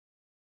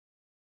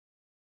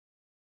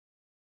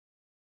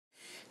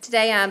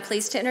Today I'm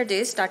pleased to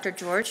introduce Dr.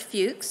 George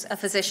Fuchs, a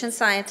physician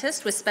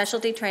scientist with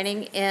specialty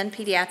training in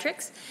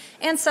pediatrics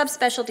and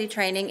subspecialty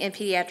training in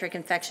pediatric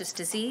infectious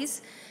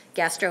disease,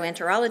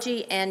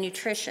 gastroenterology, and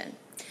nutrition.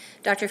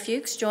 Dr.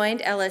 Fuchs joined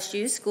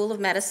LSU School of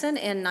Medicine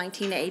in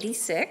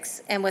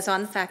 1986 and was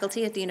on the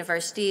faculty at the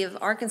University of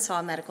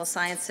Arkansas Medical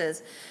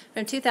Sciences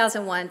from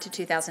 2001 to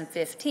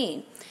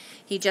 2015.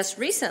 He just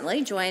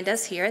recently joined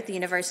us here at the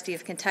University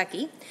of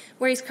Kentucky,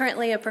 where he's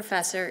currently a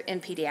professor in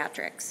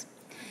pediatrics.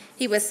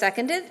 He was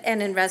seconded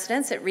and in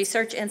residence at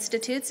research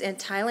institutes in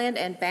Thailand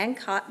and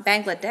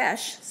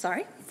Bangladesh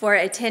for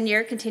a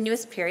 10-year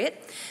continuous period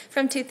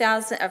from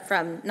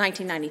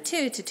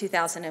 1992 to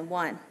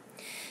 2001.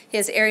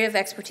 His area of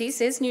expertise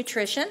is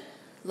nutrition,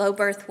 low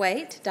birth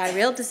weight,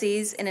 diarrheal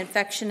disease, and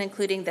infection,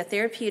 including the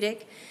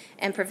therapeutic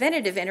and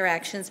preventative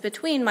interactions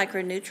between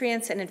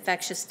micronutrients and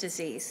infectious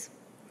disease,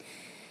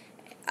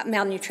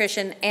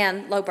 malnutrition,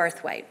 and low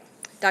birth weight.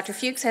 Dr.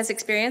 Fuchs has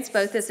experience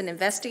both as an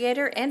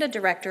investigator and a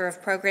director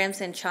of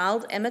programs in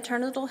child and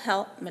maternal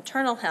health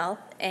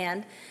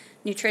and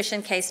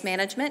nutrition case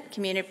management,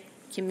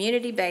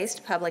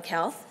 community-based public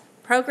health,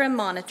 program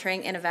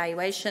monitoring and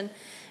evaluation,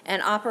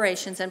 and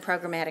operations and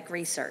programmatic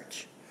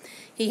research.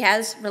 He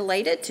has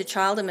related to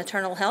child and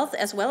maternal health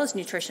as well as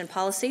nutrition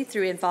policy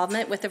through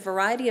involvement with a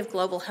variety of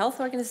global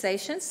health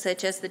organizations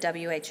such as the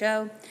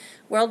WHO,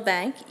 World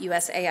Bank,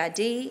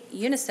 USAID,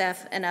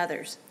 UNICEF, and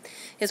others.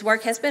 His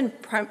work has been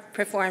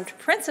performed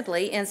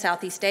principally in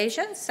Southeast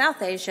Asia,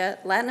 South Asia,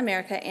 Latin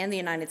America, and the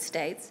United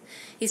States.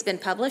 He's been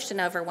published in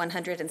over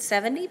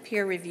 170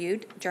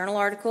 peer-reviewed journal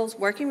articles,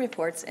 working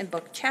reports, and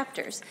book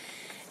chapters.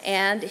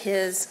 And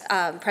his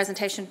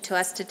presentation to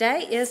us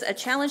today is A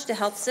Challenge to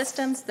Health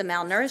Systems, the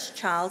Malnourished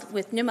Child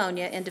with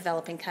Pneumonia in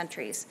Developing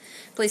Countries.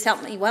 Please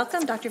help me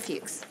welcome Dr.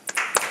 Fuchs.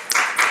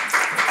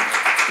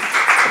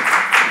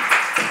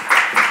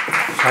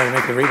 Sorry to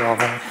make you read all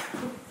that.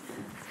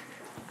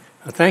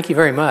 Well, thank you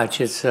very much.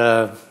 It's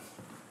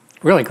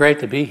really great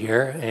to be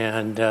here,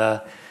 and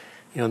I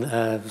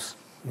was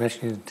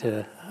mentioning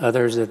to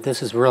others that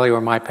this is really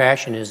where my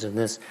passion is in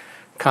this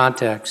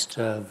context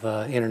of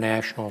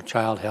international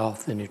child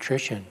health and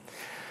nutrition.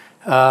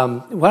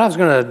 What I was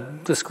going to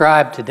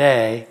describe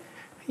today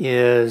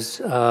is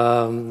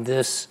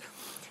this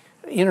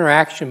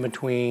interaction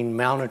between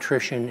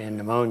malnutrition and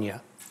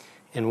pneumonia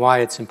and why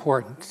it's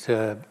important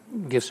to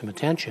give some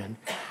attention,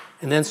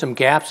 and then some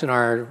gaps in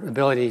our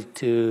ability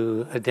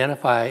to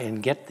identify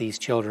and get these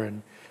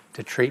children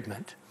to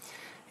treatment.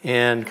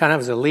 And kind of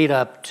as a lead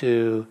up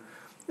to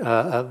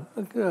a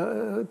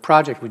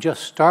project we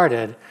just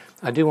started,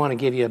 I do want to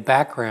give you a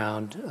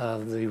background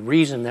of the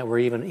reason that we're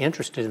even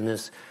interested in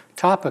this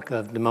topic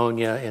of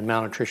pneumonia and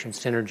malnutrition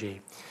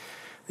synergy.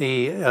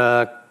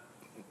 The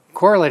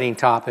correlating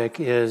topic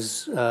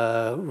is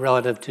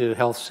relative to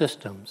health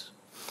systems.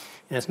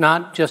 And it's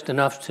not just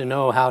enough to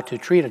know how to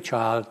treat a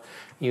child.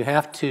 You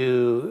have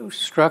to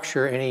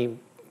structure any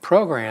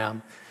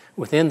program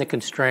within the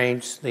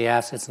constraints, the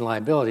assets, and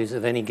liabilities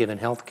of any given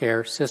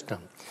healthcare system.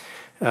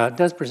 It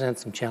does present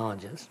some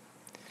challenges.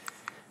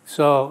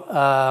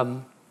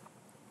 So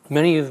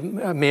many of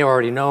you may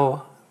already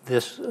know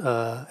this,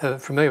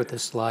 familiar with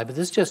this slide, but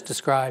this just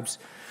describes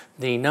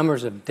the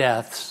numbers of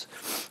deaths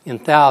in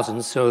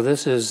thousands. So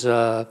this is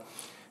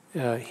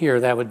here,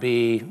 that would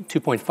be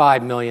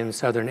 2.5 million in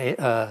Southern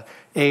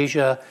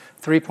Asia,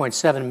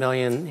 3.7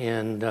 million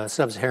in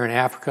Sub-Saharan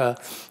Africa,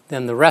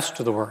 then the rest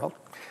of the world.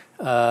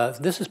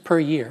 This is per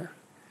year,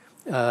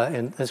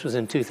 and this was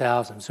in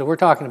 2000. So we're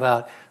talking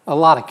about a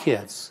lot of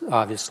kids,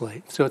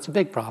 obviously. So it's a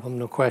big problem,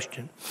 no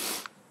question.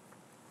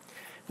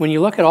 When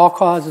you look at all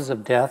causes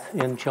of death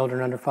in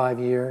children under 5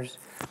 years,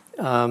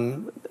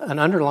 an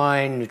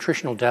underlying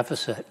nutritional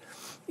deficit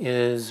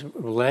is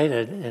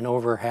related in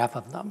over half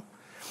of them.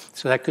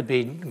 So that could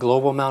be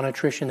global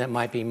malnutrition, that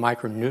might be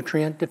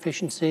micronutrient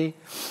deficiency,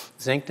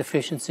 zinc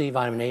deficiency,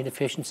 vitamin A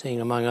deficiency,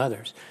 among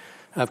others.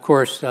 Of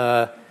course,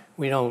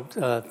 we don't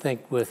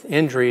think with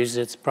injuries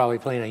it's probably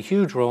playing a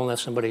huge role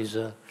unless somebody's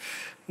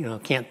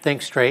can't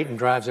think straight and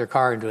drives their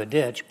car into a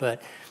ditch.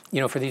 But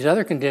for these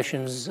other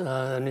conditions,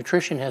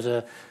 nutrition has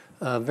a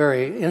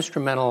very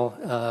instrumental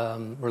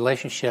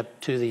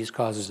relationship to these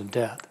causes of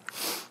death.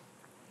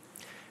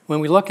 When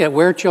we look at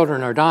where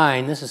children are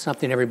dying, this is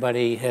something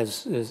everybody I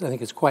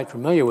think is quite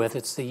familiar with.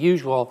 It's the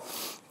usual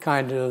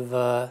kind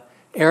of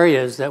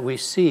areas that we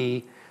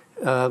see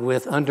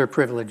with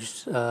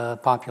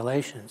underprivileged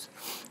populations.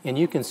 And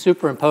you can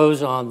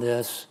superimpose on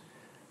this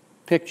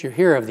picture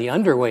here of the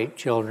underweight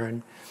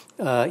children,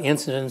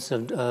 incidence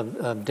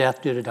of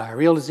death due to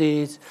diarrheal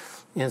disease,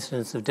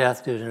 incidence of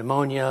death due to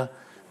pneumonia,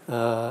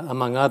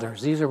 among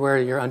others. These are where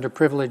your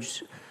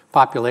underprivileged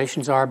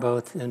populations are,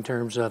 both in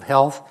terms of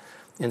health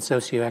and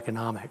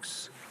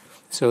socioeconomics.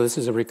 So this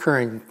is a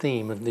recurring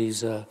theme of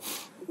this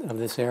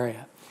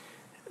area.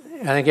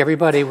 I think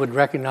everybody would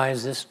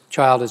recognize this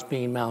child as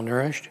being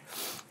malnourished.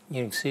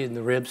 You can see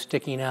the ribs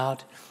sticking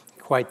out,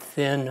 quite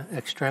thin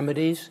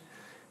extremities.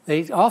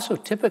 They also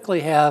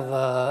typically have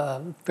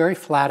a very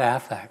flat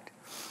affect.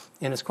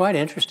 And it's quite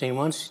interesting.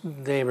 Once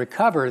they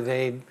recover,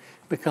 they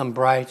become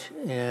bright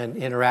and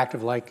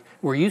interactive like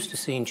we're used to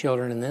seeing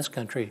children in this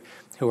country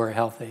who are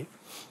healthy.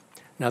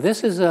 Now,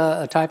 this is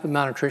a type of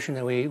malnutrition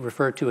that we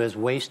refer to as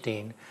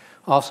wasting,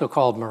 also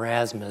called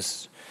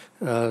marasmus.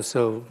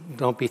 So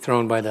don't be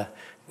thrown by the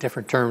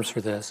different terms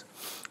for this.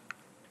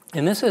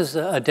 And this is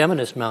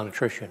edematous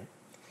malnutrition,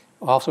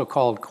 also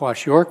called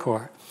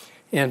kwashiorkor.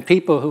 And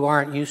people who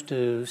aren't used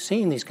to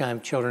seeing these kind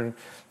of children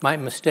might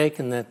mistake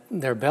that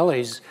their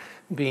bellies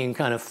being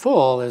kind of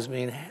full as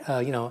being,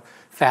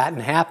 fat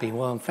and happy.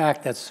 Well, in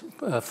fact, that's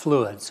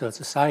fluid, so it's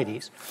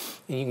ascites.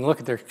 And you can look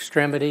at their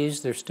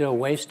extremities; they're still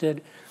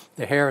wasted.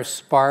 The hair is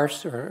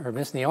sparse or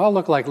missing. They all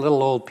look like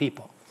little old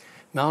people.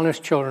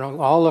 Malnourished children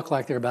all look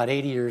like they're about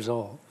 80 years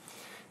old.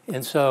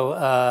 And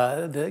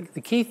so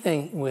the key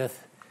thing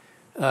with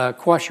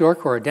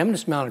kwashiorkor,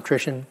 edematous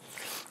malnutrition,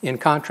 in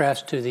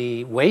contrast to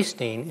the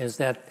wasting, is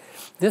that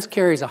this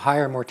carries a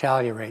higher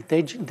mortality rate.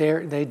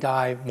 They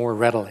die more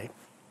readily.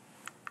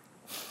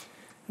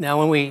 Now,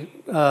 when we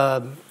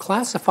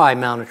classify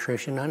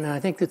malnutrition, and I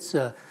think it's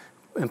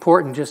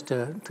important just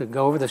to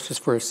go over this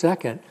just for a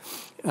second,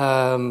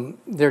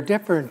 there are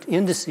different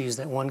indices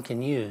that one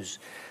can use.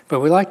 But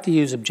we like to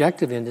use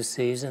objective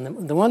indices,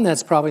 and the one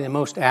that's probably the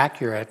most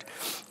accurate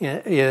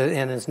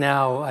and is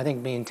now, I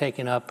think, being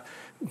taken up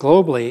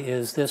globally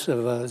is this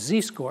of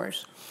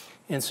Z-scores.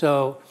 And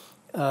so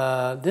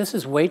this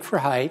is weight for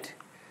height.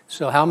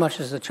 So how much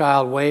does a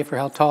child weigh for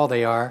how tall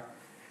they are?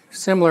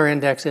 Similar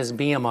index as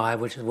BMI,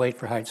 which is weight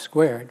for height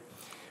squared.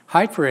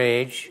 Height for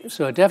age,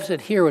 so a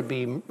deficit here would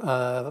be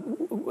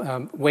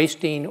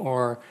wasting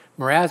or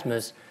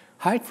marasmus.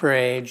 Height for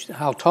age,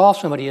 how tall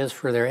somebody is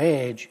for their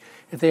age.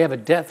 If they have a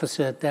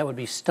deficit, that would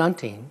be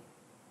stunting.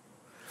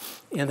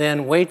 And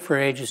then weight for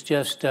age is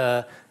just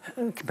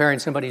comparing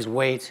somebody's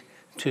weight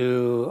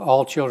to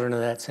all children of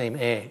that same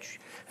age.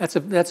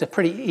 That's a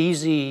pretty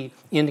easy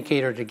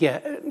indicator to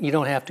get. You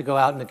don't have to go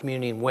out in the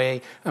community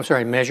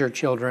and measure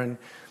children.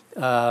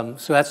 So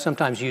that's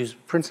sometimes used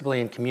principally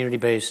in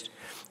community-based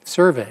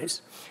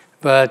surveys.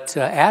 But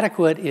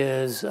adequate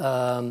is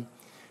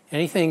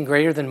anything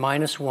greater than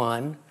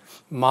 -1.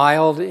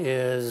 Mild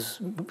is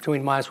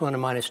between -1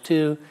 and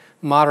 -2.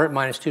 Moderate,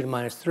 -2 to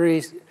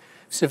 -3.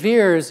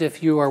 Severe is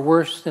if you are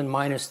worse than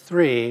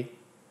 -3,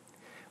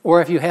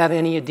 or if you have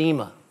any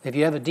edema. If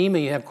you have edema,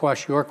 you have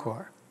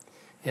kwashiorkor.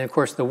 And of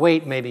course, the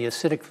weight may be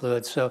acidic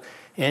fluid. So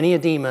any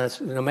edema,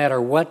 no matter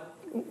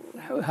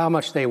how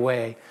much they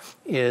weigh,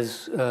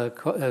 is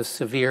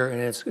severe,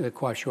 and it's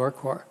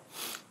kwashiorkor.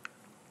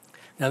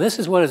 Now, this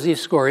is what a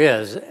Z-score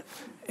is.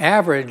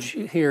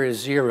 Average here is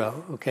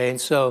 0, okay? And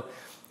so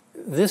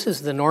this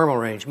is the normal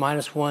range,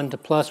 -1 to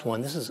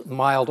 +1. This is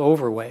mild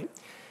overweight.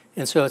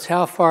 And so it's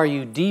how far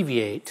you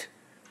deviate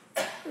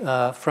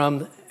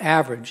from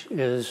average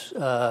is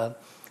the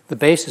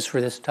basis for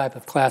this type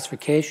of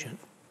classification.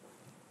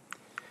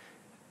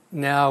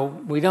 Now,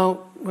 many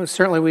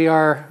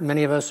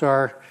of us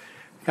are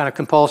kind of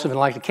compulsive and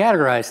like to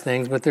categorize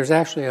things, but there's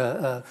actually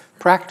a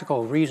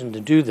practical reason to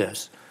do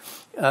this.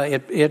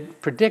 It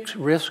predicts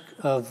risk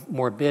of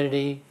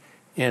morbidity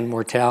and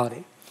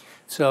mortality.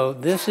 So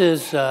this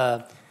is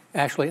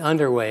actually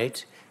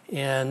underweight,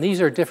 and these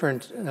are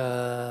different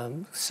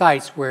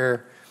sites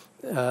where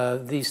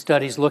these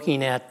studies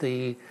looking at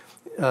the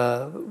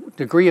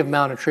degree of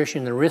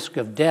malnutrition, the risk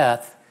of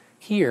death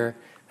here,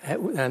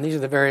 and these are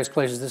the various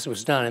places this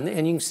was done.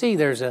 And you can see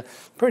there's a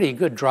pretty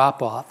good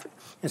drop-off.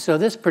 And so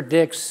this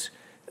predicts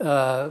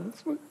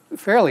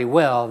fairly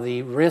well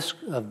the risk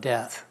of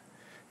death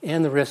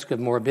and the risk of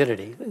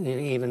morbidity,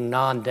 even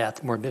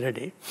non-death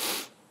morbidity.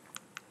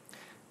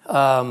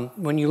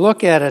 When you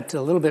look at it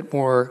a little bit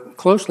more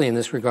closely in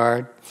this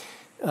regard,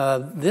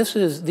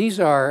 these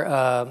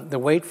are the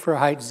weight for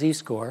height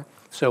Z-score,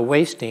 so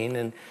wasting.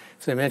 And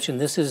as I mentioned,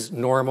 this is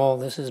normal,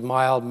 this is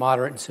mild,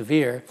 moderate, and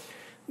severe.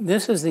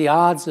 This is the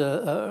odds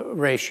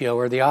ratio,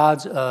 or the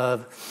odds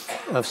of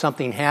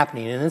something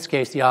happening. In this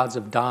case, the odds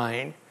of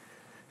dying.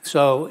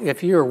 So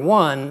if you're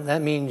 1,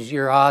 that means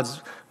your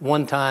odds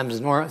 1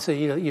 times normal. So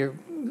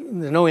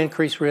there's no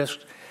increased risk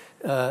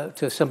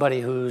to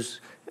somebody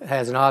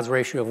has an odds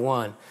ratio of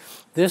 1.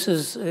 This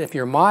is, if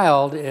you're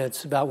mild,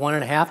 it's about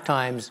 1.5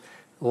 times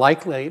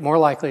more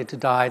likely to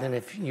die than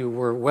if you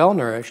were well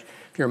nourished.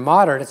 If you're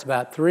moderate, it's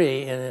about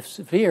 3, and if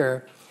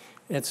severe,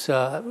 it's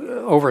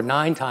over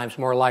 9 times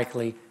more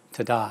likely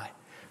to die.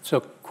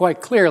 So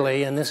quite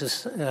clearly, and this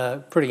is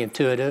pretty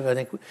intuitive, I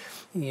think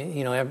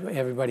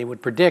everybody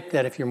would predict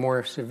that if you're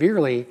more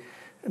severely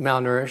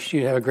malnourished,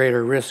 you have a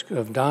greater risk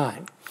of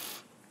dying.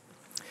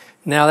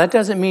 Now, that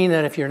doesn't mean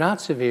that if you're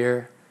not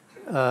severely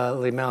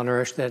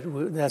malnourished,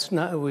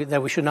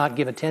 that we should not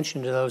give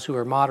attention to those who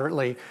are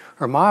moderately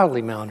or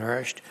mildly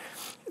malnourished.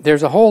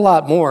 There's a whole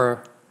lot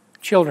more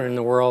children in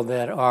the world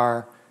that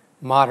are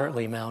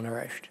moderately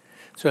malnourished.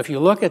 So if you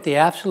look at the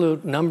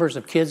absolute numbers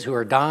of kids who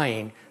are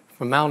dying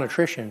from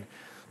malnutrition,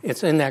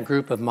 it's in that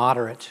group of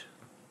moderately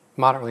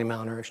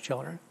malnourished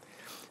children.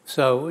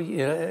 So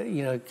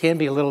it can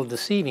be a little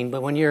deceiving,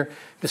 but when you're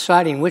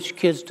deciding which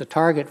kids to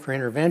target for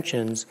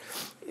interventions,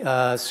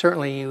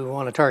 Certainly you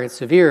want to target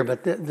severe,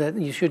 but that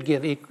you should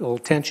give equal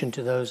attention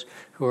to those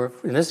who are,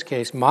 in this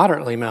case,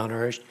 moderately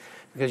malnourished,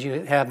 because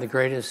you have the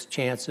greatest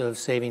chance of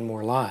saving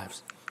more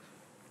lives.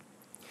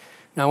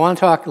 Now I want to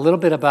talk a little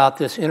bit about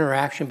this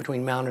interaction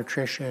between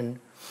malnutrition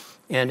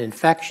and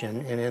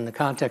infection, and in the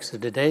context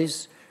of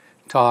today's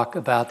talk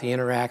about the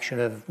interaction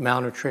of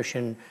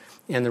malnutrition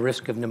and the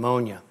risk of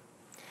pneumonia.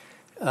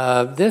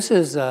 This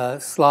is a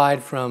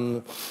slide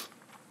from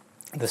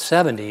the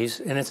 70s,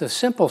 and it's a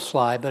simple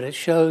slide, but it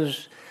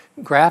shows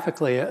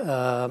graphically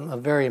a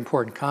very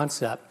important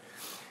concept.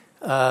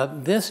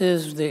 This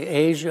is the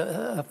age,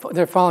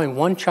 they're following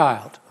one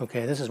child,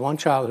 okay? This is one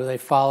child who they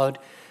followed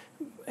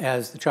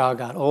as the child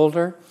got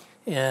older,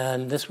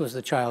 and this was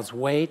the child's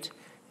weight,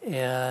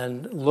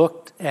 and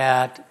looked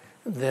at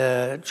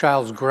the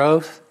child's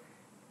growth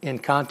in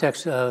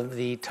context of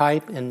the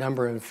type and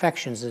number of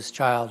infections this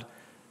child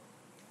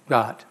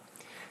got.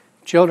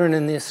 Children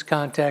in this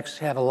context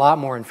have a lot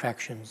more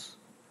infections,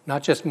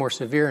 not just more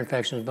severe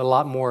infections, but a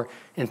lot more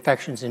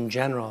infections in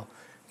general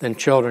than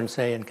children,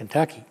 say, in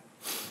Kentucky.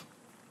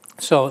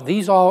 So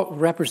these all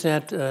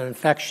represent an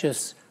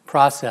infectious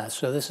process.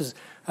 So this is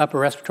upper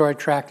respiratory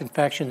tract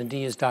infection, the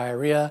D is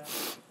diarrhea,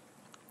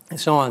 and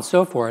so on and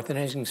so forth. And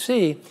as you can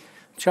see,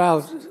 the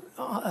child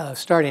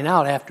starting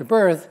out after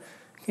birth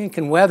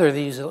can weather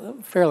these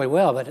fairly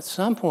well, but at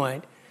some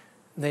point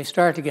they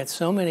start to get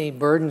so many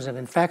burdens of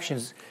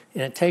infections,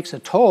 and it takes a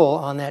toll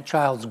on that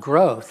child's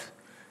growth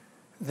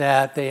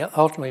that they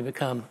ultimately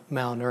become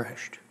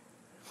malnourished.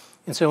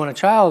 And so when a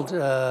child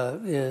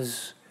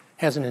has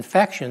an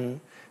infection,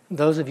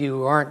 those of you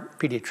who aren't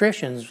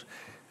pediatricians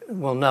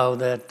will know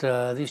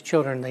that these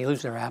children, they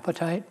lose their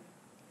appetite.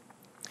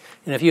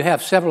 And if you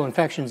have several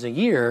infections a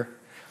year,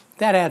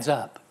 that adds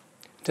up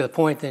to the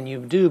point that you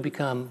do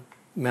become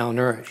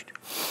malnourished.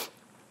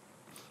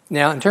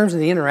 Now, in terms of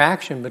the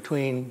interaction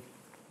between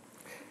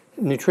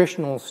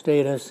nutritional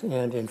status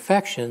and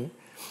infection,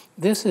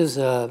 this is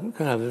kind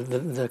of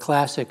the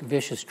classic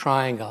vicious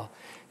triangle.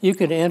 You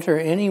could enter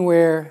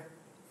anywhere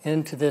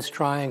into this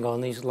triangle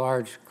in these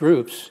large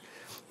groups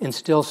and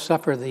still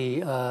suffer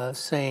the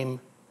same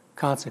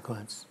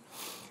consequence.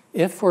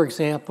 If, for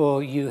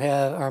example, you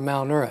are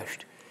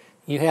malnourished,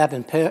 you have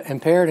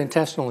impaired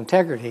intestinal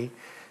integrity,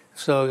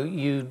 so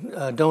you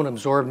don't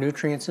absorb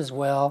nutrients as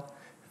well.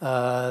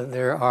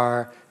 There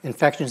are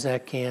infections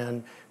that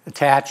can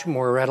attach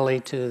more readily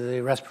to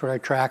the respiratory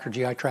tract or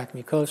GI tract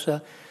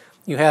mucosa.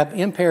 You have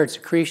impaired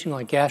secretion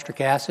like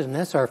gastric acid, and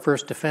that's our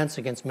first defense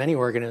against many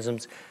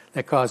organisms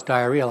that cause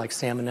diarrhea like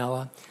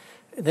salmonella.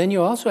 Then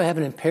you also have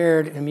an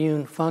impaired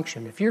immune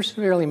function. If you're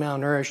severely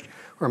malnourished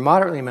or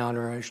moderately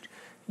malnourished,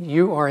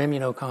 you are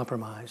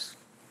immunocompromised.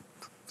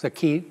 It's a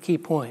key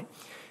point.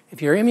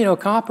 If you're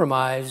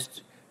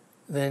immunocompromised,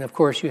 then of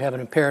course you have an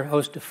impaired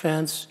host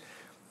defense.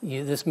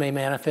 This may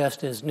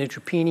manifest as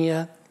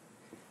neutropenia,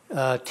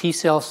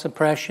 T-cell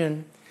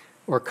suppression,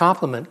 or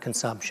complement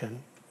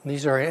consumption.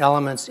 These are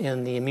elements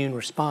in the immune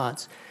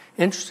response.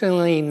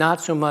 Interestingly,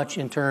 not so much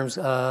in terms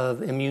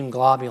of immune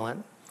globulin.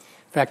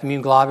 In fact,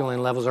 immune globulin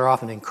levels are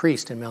often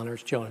increased in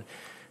malnourished children.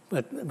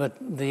 But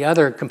the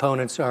other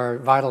components are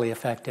vitally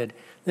affected.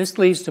 This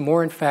leads to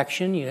more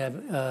infection. You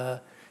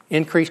have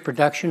increased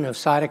production of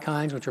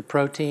cytokines, which are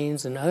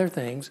proteins and other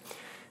things.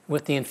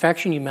 With the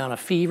infection, you mount a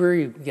fever,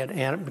 you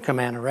become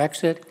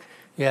anorexic.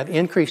 You have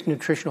increased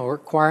nutritional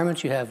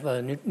requirements. You have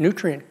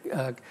nutrient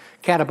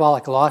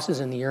catabolic losses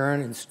in the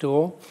urine and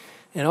stool.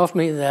 And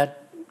ultimately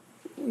that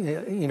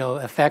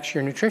affects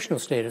your nutritional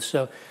status.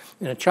 So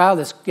in a child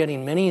that's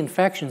getting many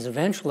infections,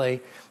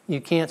 eventually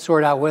you can't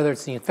sort out whether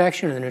it's the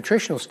infection or the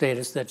nutritional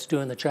status that's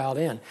doing the child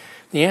in.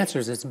 The answer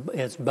is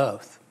it's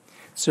both.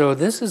 So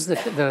this is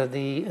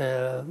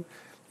the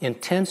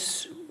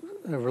intense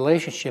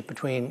relationship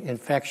between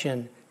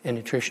infection and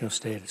nutritional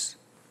status.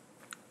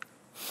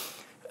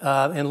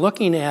 And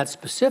looking at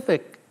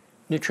specific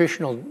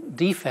nutritional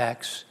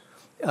defects,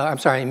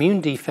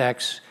 immune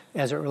defects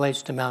as it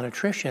relates to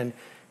malnutrition,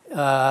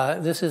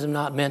 this is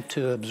not meant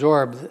to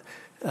absorb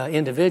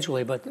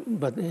individually,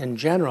 but in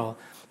general,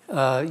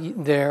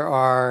 there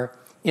are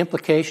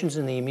implications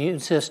in the immune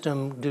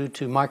system due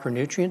to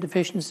micronutrient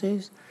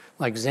deficiencies,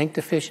 like zinc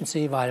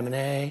deficiency, vitamin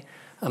A,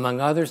 among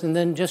others, and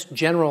then just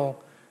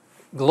general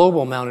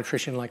global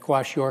malnutrition like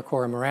kwashiorkor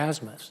or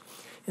marasmus.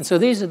 And so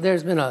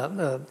there's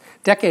been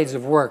decades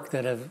of work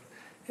that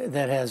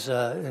has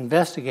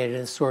investigated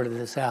and sorted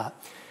this out.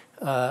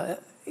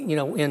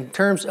 In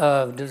terms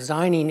of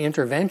designing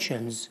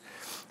interventions,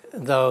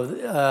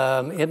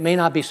 though, it may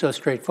not be so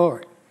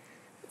straightforward.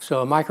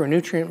 So a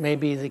micronutrient may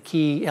be the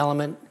key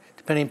element,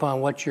 depending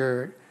upon what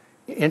your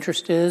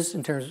interest is,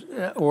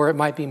 or it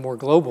might be more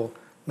global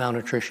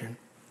malnutrition.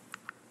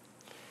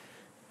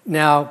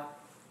 Now,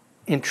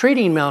 in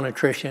treating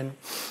malnutrition,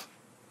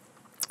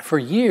 for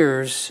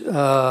years,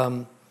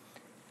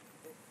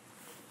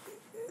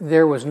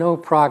 there was no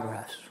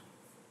progress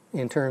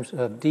in terms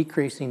of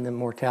decreasing the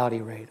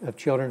mortality rate of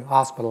children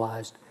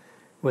hospitalized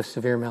with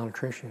severe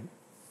malnutrition.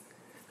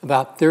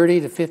 About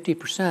 30 to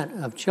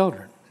 50% of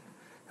children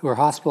who are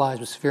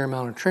hospitalized with severe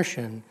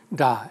malnutrition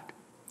died.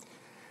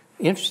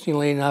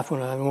 Interestingly enough,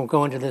 I won't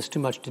go into this too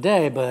much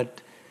today,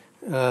 but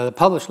the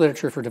published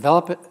literature for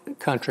developed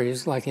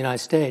countries like the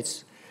United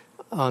States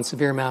on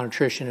severe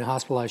malnutrition in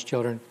hospitalized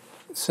children,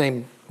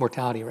 same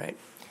mortality rate.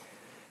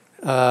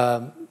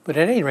 But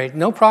at any rate,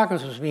 no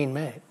progress was being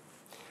made.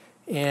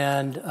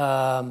 And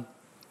when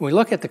we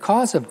look at the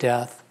cause of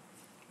death,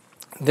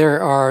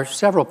 there are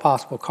several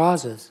possible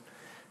causes.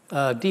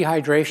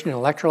 Dehydration and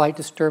electrolyte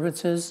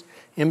disturbances,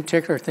 in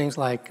particular things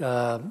like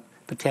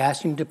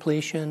potassium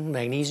depletion,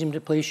 magnesium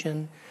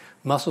depletion,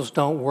 muscles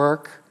don't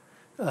work.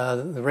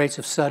 The rates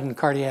of sudden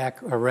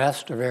cardiac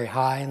arrest are very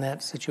high in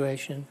that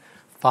situation,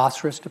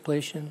 phosphorus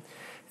depletion,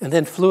 and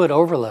then fluid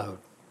overload.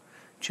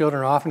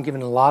 Children are often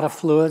given a lot of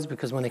fluids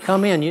because when they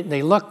come in,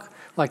 they look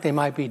like they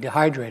might be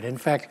dehydrated. In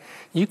fact,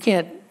 you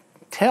can't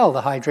tell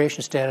the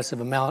hydration status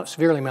of a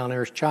severely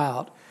malnourished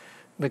child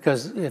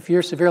because if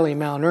you're severely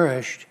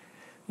malnourished,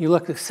 you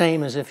look the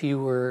same as if you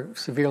were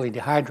severely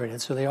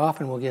dehydrated. So they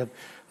often will give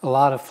a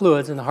lot of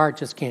fluids and the heart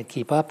just can't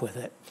keep up with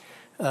it.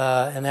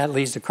 And that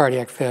leads to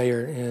cardiac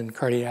failure and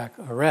cardiac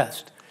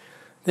arrest.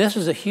 This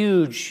is a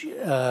huge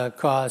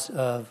cause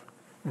of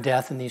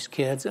death in these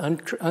kids,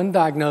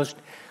 undiagnosed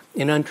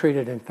and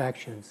untreated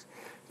infections.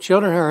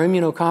 Children who are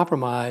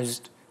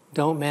immunocompromised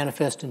don't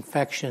manifest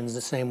infections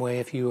the same way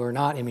if you are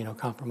not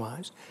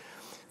immunocompromised.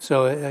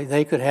 So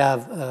they could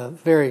have a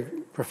very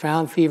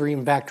profound fever,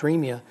 even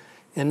bacteremia,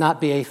 and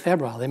not be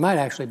afebrile. They might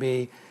actually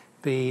be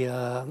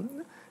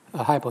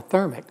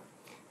hypothermic.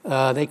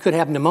 They could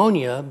have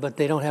pneumonia, but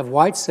they don't have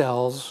white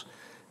cells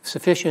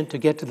sufficient to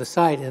get to the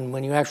site. And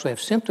when you actually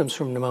have symptoms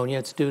from pneumonia,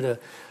 it's due to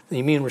the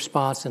immune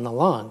response in the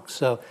lungs.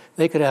 So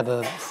they could have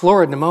a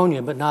florid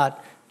pneumonia, but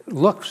not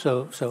look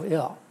so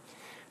ill.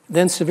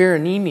 Then severe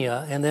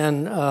anemia, and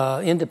then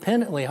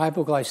independently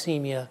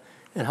hypoglycemia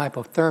and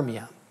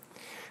hypothermia.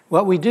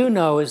 What we do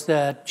know is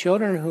that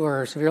children who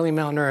are severely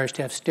malnourished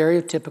have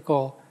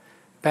stereotypical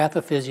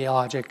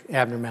pathophysiologic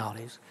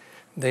abnormalities.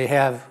 They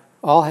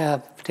all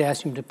have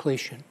potassium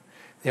depletion.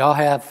 They all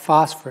have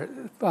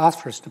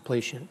phosphorus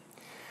depletion.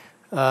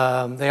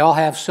 They all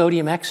have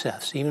sodium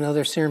excess, even though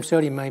their serum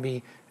sodium may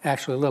be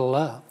actually a little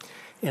low.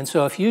 And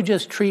so if you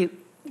just treat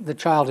the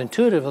child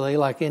intuitively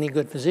like any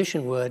good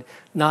physician would,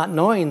 not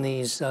knowing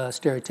these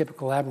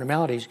stereotypical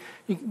abnormalities,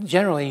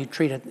 generally you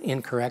treat it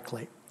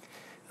incorrectly.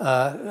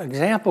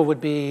 Example would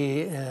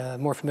be,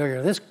 more familiar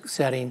in this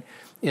setting,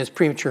 is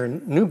premature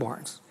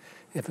newborns.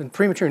 If a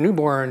premature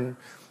newborn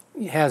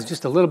has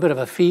just a little bit of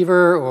a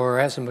fever or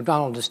has some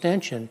abdominal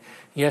distension,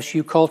 yes,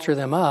 you culture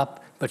them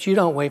up, but you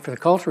don't wait for the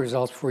culture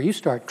results before you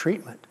start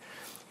treatment.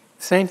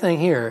 Same thing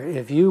here.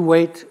 If you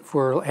wait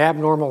for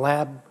abnormal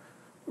lab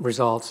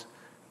results,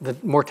 the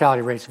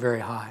mortality rate is very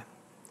high.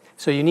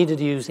 So you needed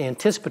to use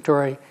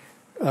anticipatory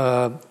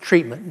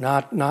treatment,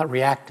 not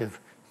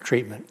reactive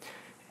treatment.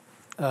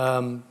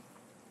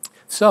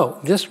 So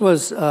this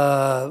was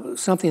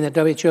something that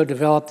WHO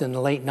developed in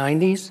the late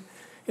 90s.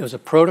 It was a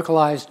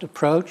protocolized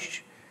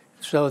approach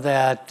so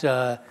that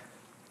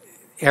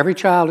every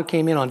child who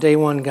came in on day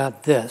one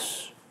got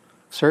this,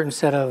 certain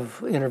set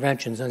of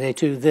interventions. On day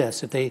two,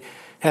 this. If they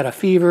had a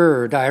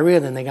fever or diarrhea,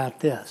 then they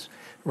got this,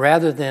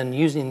 rather than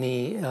using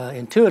the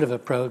intuitive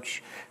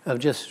approach of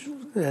just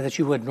that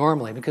you would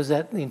normally, because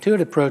the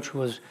intuitive approach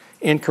was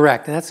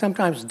incorrect. And that's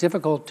sometimes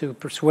difficult to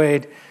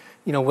persuade,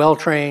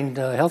 well-trained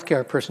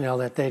healthcare personnel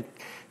that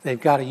they've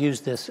got to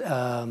use this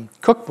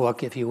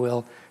cookbook, if you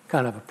will,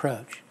 kind of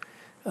approach.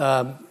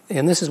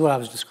 And this is what I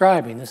was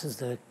describing. This is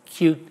the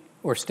acute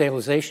or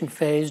stabilization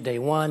phase, day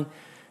one.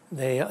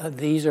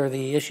 These are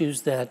the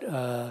issues that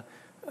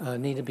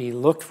need to be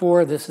looked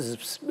for. This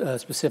is a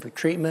specific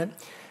treatment.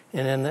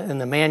 And in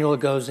the manual,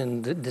 it goes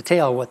in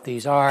detail what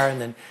these are.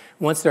 And then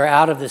once they're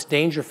out of this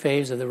danger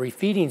phase of the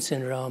refeeding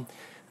syndrome,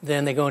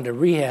 then they go into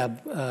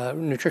rehab,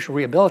 nutritional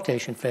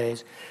rehabilitation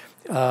phase.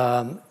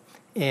 Then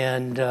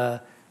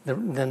the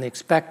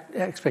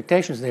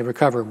expectations they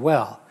recover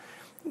well.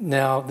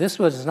 Now, this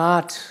was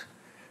not,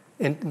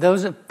 and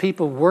those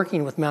people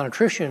working with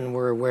malnutrition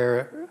were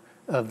aware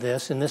of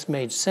this, and this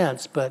made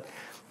sense, but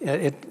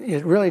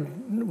it really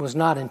was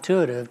not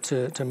intuitive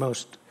to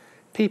most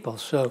people.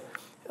 So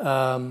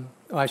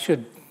I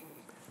should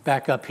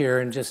back up here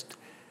and just,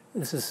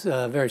 this is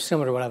very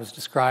similar to what I was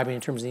describing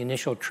in terms of the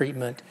initial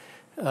treatment.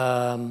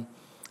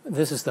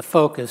 This is the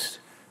focus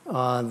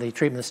on the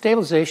treatment. The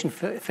stabilization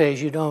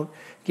phase, you don't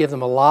give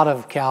them a lot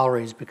of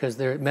calories because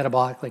they're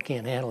metabolically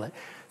can't handle it.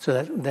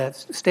 So that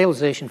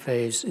stabilization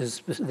phase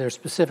is their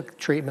specific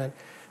treatment.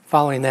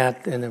 Following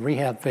that, in the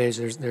rehab phase,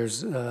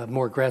 there's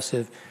more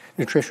aggressive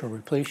nutritional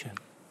repletion.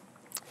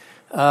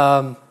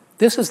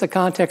 This is the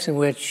context in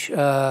which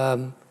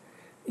I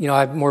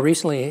more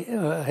recently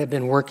have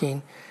been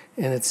working,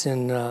 and it's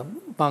in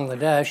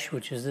Bangladesh,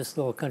 which is this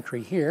little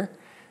country here.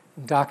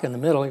 Dhaka in the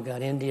middle, you've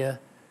got India,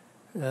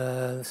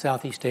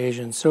 Southeast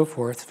Asia, and so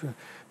forth. For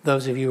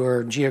those of you who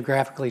are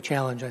geographically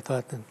challenged, I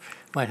thought that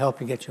might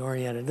help you get you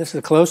oriented. This is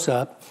a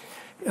close-up.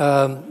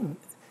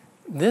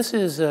 This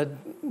is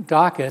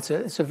Dhaka.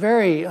 It's a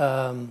very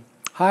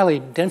highly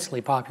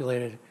densely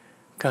populated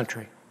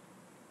country.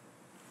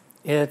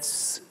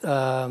 It's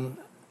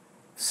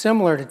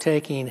similar to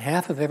taking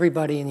half of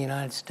everybody in the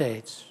United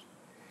States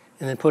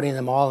and then putting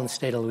them all in the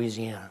state of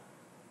Louisiana.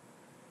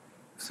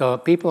 So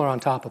people are on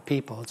top of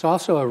people. It's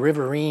also a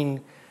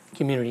riverine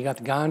community. You got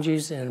the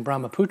Ganges and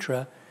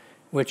Brahmaputra,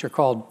 which are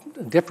called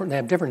different, they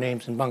have different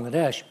names in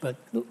Bangladesh, but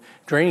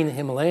draining the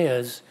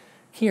Himalayas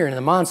here. In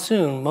the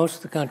monsoon, most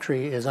of the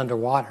country is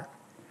underwater.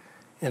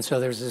 And so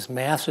there's this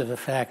massive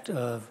effect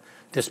of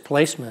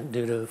displacement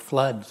due to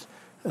floods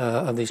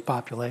of these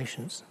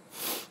populations.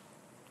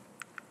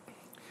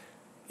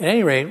 At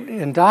any rate,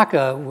 in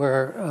Dhaka,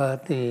 where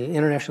the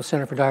International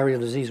Center for Diarrheal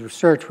Disease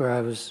Research, where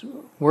I was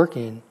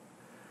working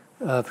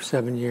for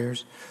 7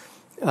 years,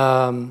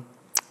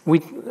 we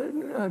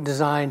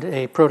designed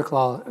a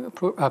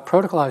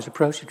protocolized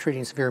approach to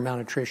treating severe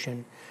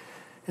malnutrition.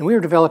 And we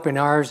were developing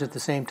ours at the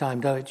same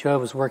time WHO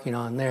was working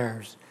on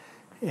theirs.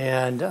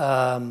 And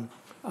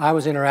I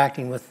was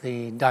interacting with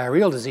the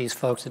diarrheal disease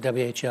folks at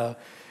WHO,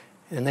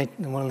 and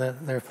one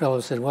of their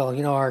fellows said, well,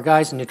 you know, our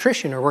guys in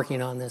nutrition are working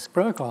on this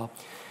protocol,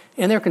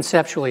 and they're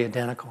conceptually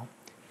identical.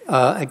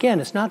 Again,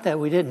 it's not that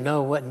we didn't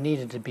know what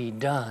needed to be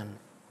done.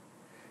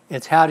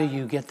 It's how do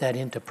you get that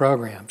into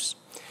programs,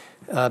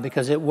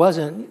 because it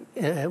wasn't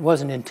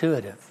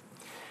intuitive.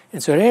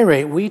 And so at any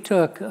rate, we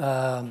took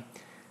a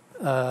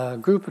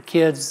group of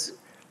kids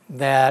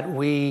that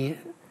we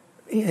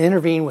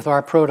intervened with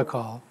our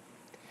protocol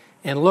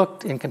and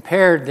looked and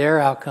compared their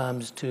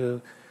outcomes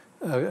to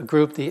a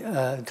group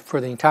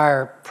for the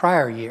entire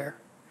prior year.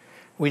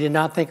 We did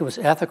not think it was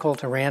ethical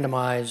to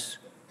randomize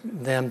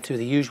them to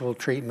the usual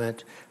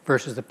treatment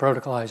versus the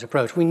protocolized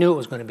approach. We knew it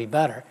was going to be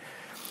better.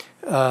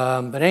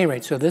 But at any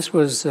rate, so this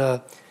was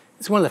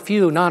it's one of the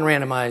few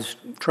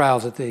non-randomized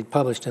trials that they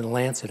published in The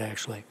Lancet,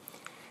 actually.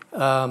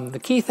 The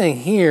key thing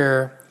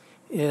here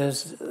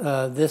is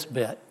this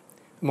bit,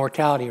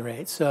 mortality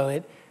rate. So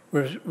it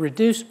was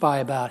reduced by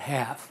about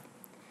half.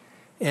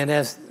 And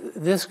as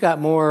this got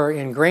more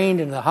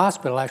ingrained in the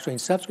hospital, actually in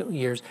subsequent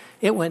years,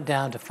 it went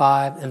down to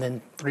 5% and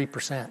then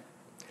 3%.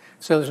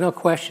 So there's no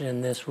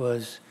question this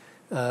was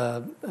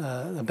a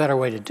better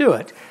way to do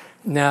it.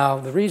 Now,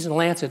 the reason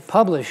Lancet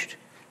published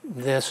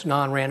this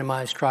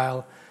non-randomized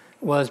trial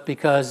was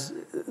because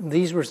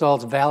these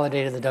results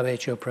validated the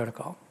WHO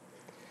protocol.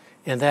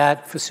 And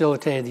that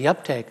facilitated the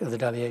uptake of the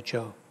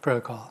WHO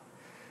protocol.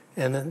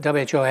 And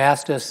the WHO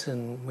asked us,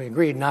 and we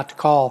agreed not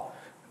to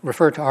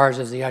refer to ours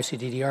as the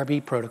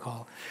ICD-DRB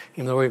protocol,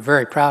 even though we're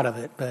very proud of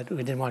it, but we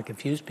didn't want to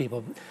confuse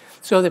people.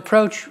 So the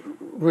approach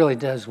really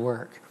does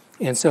work.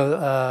 And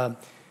so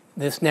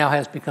this now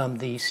has become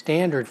the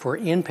standard for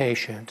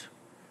inpatient,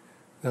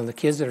 the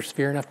kids that are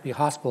severe enough to be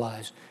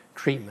hospitalized,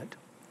 treatment.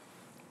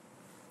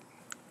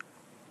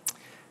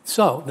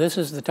 So this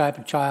is the type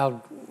of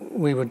child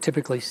we would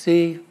typically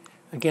see.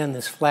 Again,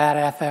 this flat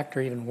affect,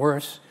 or even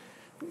worse,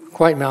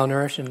 quite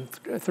malnourished, and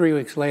 3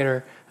 weeks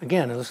later,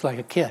 again, it looks like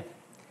a kid.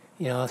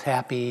 You know, it's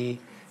happy,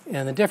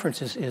 and the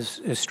difference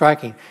is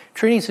striking.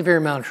 Treating severe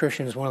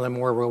malnutrition is one of the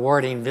more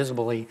rewarding,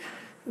 visibly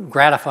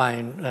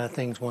gratifying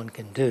things one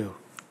can do.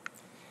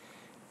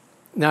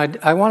 Now,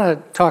 I want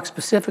to talk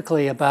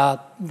specifically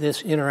about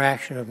this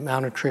interaction of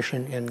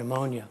malnutrition and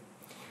pneumonia.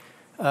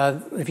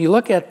 If you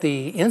look at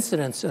the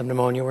incidence of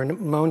pneumonia, where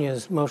pneumonia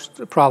is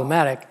most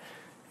problematic,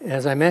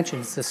 as I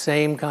mentioned, it's the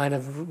same kind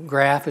of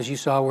graph as you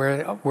saw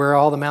where are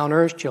all the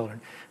malnourished children,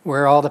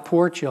 where are all the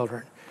poor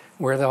children,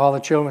 where are all the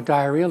children with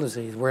diarrheal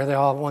disease, where are they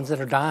all the ones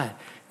that are dying.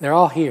 They're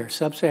all here,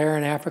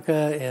 sub-Saharan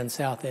Africa and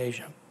South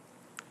Asia.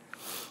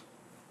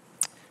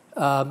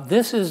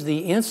 This is the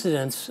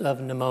incidence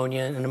of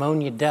pneumonia and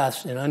pneumonia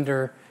deaths in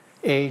under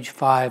age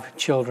 5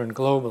 children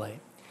globally.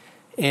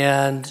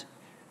 And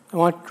I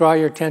want to draw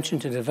your attention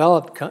to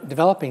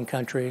developing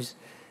countries,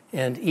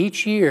 and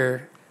each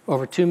year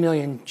over 2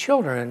 million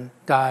children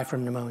die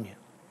from pneumonia.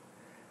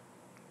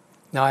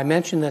 Now, I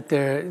mentioned that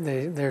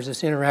there's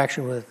this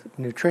interaction with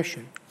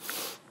nutrition.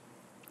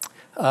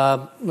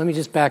 Let me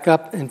just back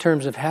up in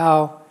terms of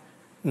how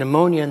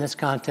pneumonia in this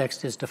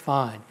context is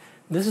defined.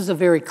 This is a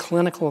very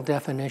clinical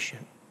definition,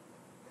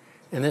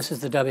 and this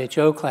is the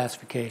WHO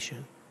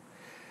classification,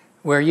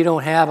 where you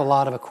don't have a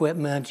lot of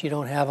equipment, you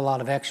don't have a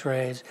lot of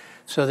x-rays,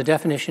 so the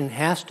definition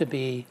has to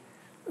be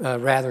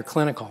rather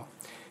clinical.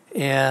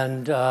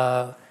 And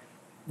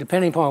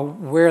depending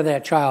upon where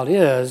that child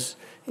is,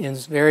 in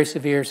very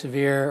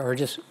severe, or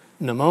just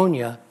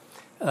pneumonia,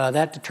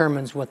 that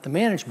determines what the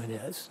management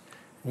is.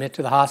 Admit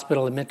to the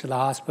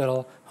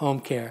hospital, home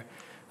care.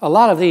 A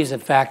lot of these, in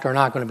fact, are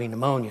not going to be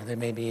pneumonia. They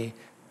may be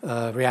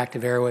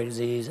reactive airway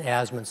disease,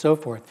 asthma, and so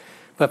forth.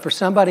 But for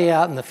somebody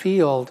out in the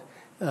field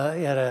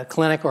at a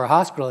clinic or a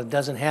hospital that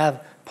doesn't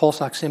have pulse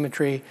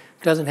oximetry,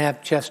 doesn't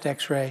have chest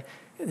x-ray,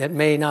 that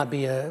may not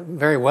be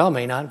very well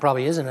may not,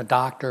 probably isn't a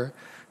doctor,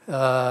 these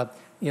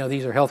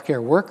are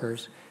healthcare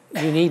workers.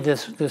 You need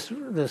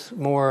this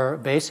more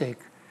basic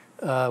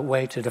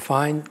way to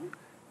define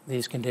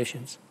these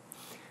conditions.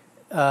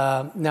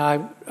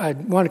 Now, I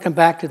want to come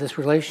back to this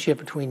relationship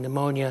between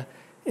pneumonia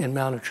and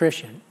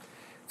malnutrition.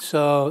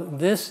 So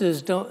this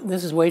is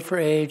weight for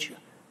age,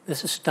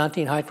 this is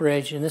stunting, height for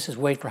age, and this is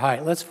weight for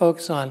height. Let's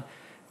focus on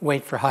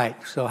weight for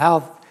height. So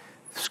how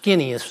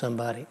skinny is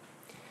somebody?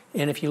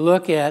 And if you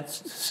look at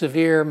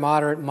severe,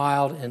 moderate,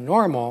 mild, and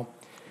normal,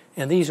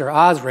 and these are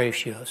odds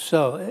ratios.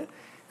 So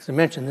as I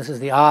mentioned, this is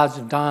the odds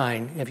of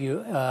dying. If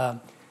you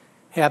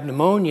have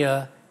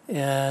pneumonia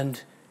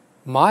and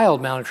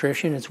mild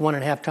malnutrition, it's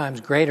 1.5 times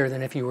greater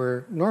than if you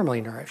were normally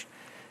nourished.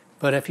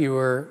 But if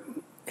you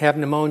have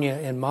pneumonia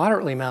and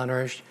moderately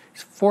malnourished,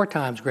 it's 4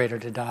 times greater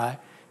to die.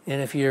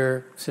 And if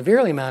you're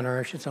severely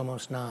malnourished, it's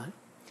almost not,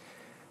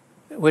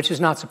 which is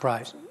not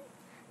surprising.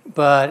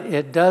 But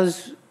it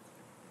does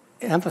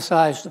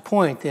emphasize the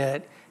point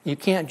that you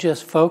can't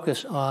just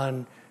focus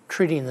on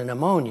treating the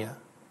pneumonia,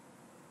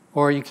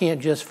 or you can't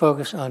just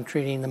focus on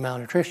treating the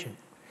malnutrition.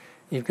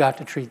 You've got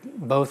to treat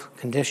both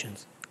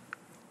conditions.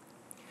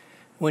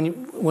 When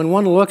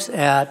one looks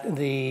at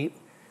the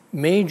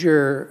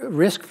major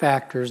risk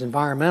factors,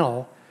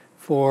 environmental,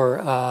 for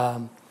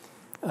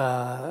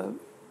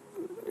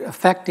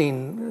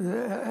affecting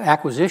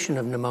acquisition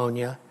of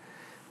pneumonia,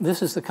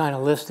 this is the kind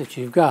of list that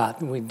you've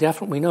got. We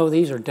know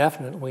these are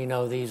definite. We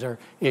know these are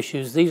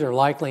issues. These are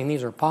likely, and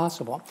these are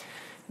possible.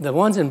 The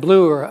ones in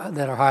blue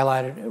that are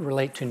highlighted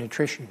relate to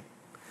nutrition.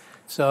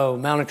 So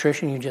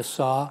malnutrition, you just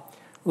saw.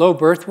 Low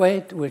birth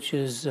weight, which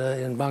is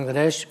in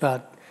Bangladesh,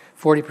 about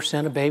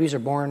 40% of babies are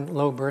born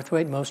low birth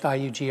weight, most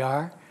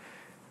IUGR.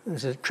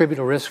 There's a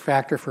attributable risk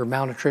factor for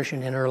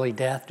malnutrition and early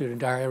death due to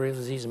diarrheal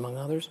disease, among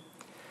others.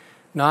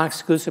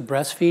 Non-exclusive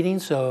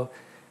breastfeeding, so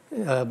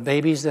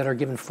babies that are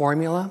given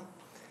formula,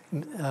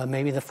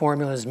 maybe the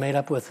formula is made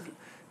up with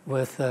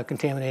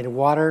contaminated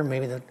water,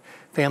 maybe the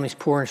family's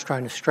poor and is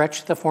trying to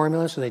stretch the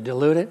formula, so they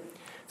dilute it.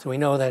 So we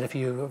know that if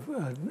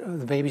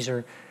the babies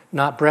are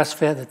not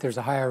breastfed, that there's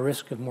a higher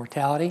risk of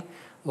mortality.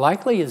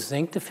 Likely is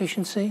zinc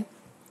deficiency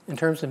in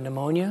terms of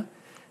pneumonia.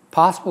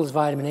 Possible is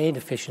vitamin A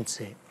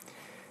deficiency.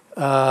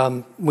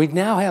 We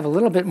now have a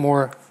little bit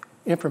more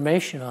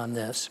information on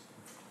this,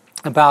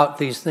 about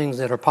these things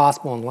that are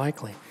possible and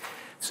likely.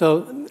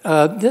 So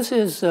this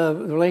is the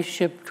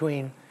relationship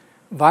between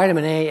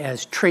vitamin A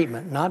as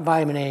treatment, not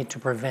vitamin A to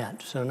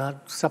prevent. So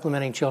not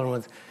supplementing children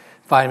with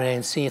vitamin A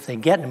and see if they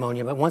get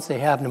pneumonia, but once they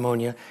have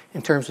pneumonia,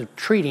 in terms of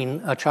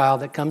treating a child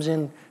that comes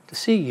in to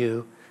see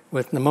you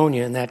with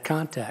pneumonia in that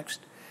context.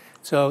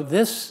 So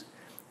this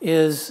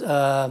is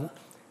the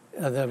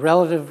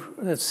relative,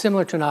 it's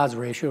similar to an odds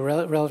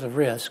ratio, relative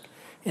risk.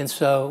 And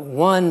so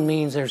 1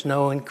 means there's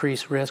no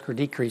increased risk or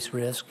decreased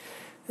risk.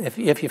 If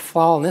you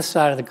fall on this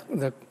side of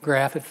the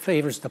graph, it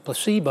favors the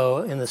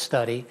placebo in the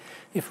study.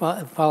 If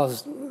it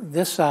follows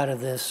this side of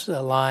this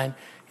line,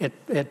 it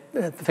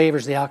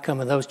favors the outcome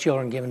of those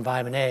children given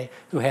vitamin A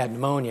who had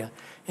pneumonia.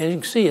 And you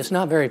can see it's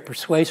not very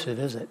persuasive,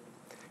 is it,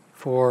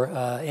 for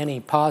any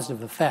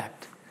positive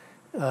effect.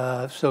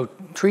 So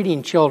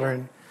treating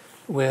children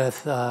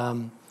with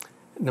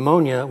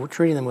pneumonia,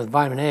 treating them with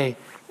vitamin A,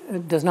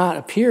 does not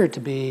appear to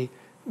be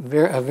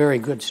a very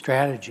good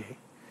strategy.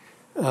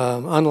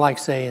 Unlike,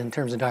 say, in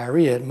terms of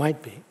diarrhea, it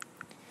might be.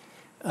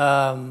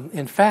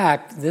 In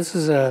fact, this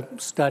is a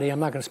study, I'm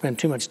not going to spend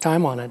too much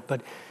time on it,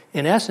 but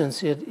in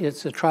essence,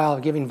 it's a trial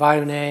of giving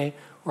vitamin A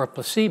or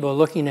placebo,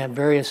 looking at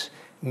various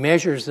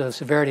measures of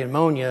severity of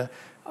pneumonia,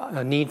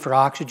 a need for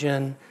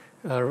oxygen,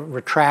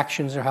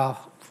 retractions or how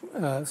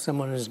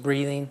someone is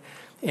breathing,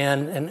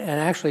 and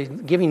actually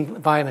giving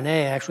vitamin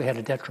A actually had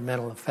a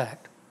detrimental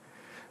effect.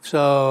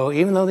 So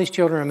even though these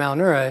children are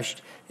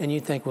malnourished, and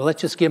you think, well,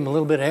 let's just give them a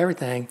little bit of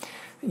everything,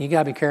 you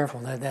got to be careful.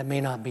 That may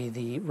not be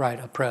the right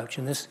approach.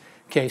 In this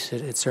case,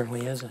 it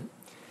certainly isn't.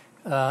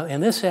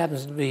 And this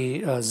happens to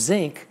be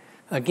zinc.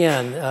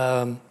 Again,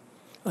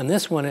 on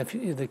this one, if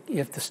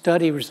the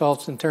study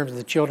results in terms of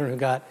the children who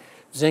got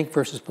zinc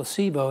versus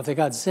placebo, if they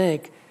got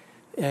zinc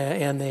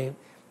and they're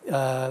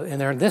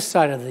on this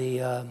side of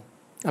the,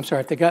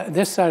 if they got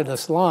this side of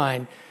this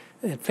line,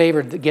 it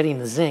favored getting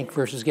the zinc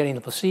versus getting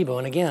the placebo.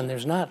 And again,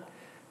 there's not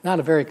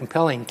a very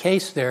compelling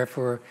case there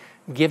for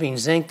giving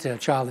zinc to a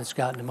child that's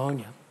got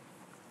pneumonia.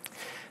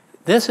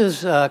 This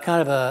is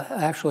kind of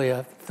actually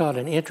I thought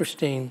an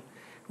interesting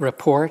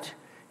report,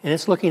 and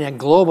it's looking at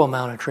global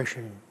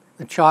malnutrition.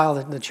 The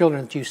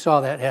children that you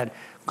saw that had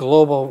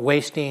global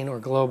wasting or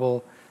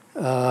global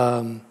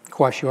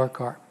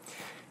kwashiorkor.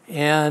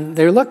 And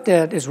they looked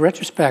at, as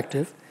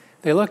retrospective,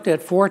 they looked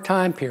at 4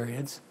 time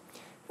periods.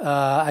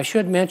 I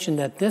should mention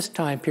that this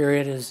time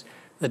period is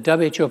the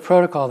WHO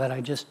protocol that I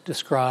just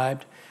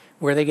described,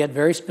 where they get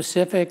very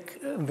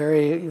specific,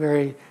 very,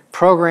 very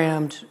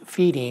programmed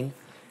feeding,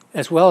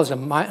 as well as a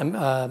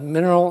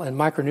mineral and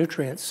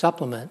micronutrient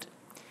supplement,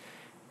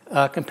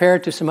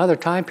 compared to some other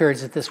time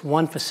periods at this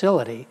one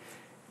facility,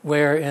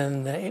 where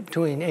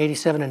between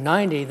 87 and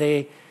 90,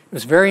 it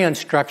was very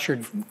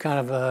unstructured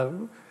kind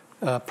of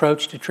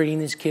approach to treating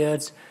these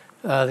kids.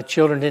 The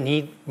children didn't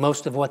eat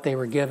most of what they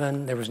were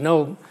given. There was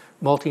no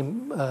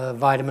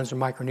multivitamins or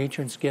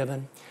micronutrients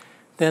given.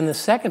 Then the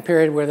second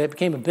period, where they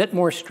became a bit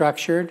more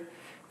structured,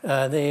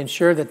 they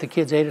ensured that the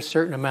kids ate a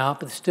certain amount,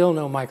 but still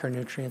no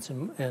micronutrients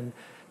and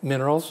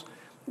minerals.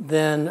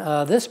 then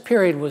this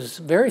period was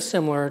very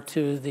similar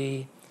to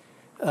the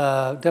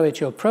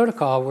WHO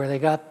protocol, where they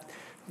got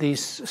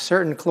these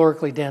certain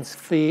calorically dense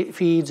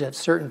feeds at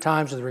certain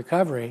times of the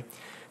recovery.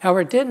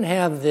 However, it didn't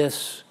have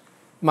this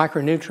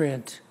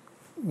micronutrient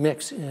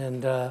mix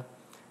and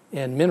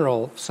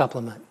mineral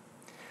supplement.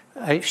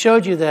 I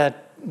showed you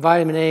that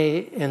vitamin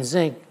A and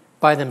zinc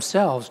by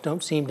themselves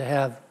don't seem to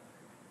have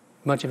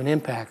much of an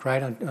impact,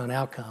 right, on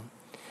outcome.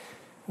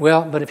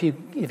 Well, but if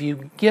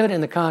you give it in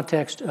the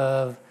context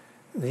of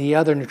the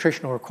other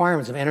nutritional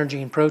requirements of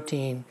energy and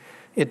protein,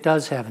 it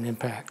does have an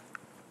impact.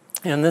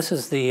 And this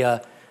is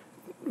the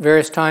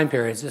various time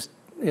periods. This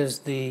is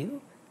the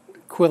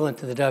equivalent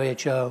to the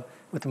WHO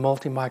with the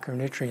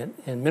multi-micronutrient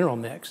and mineral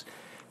mix.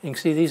 You can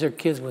see these are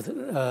kids with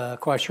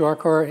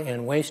kwashiorkor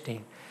and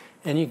wasting.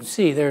 And you can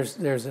see there's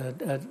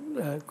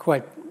a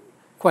quite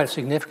a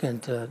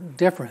significant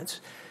difference.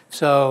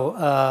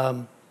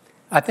 So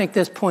I think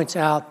this points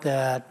out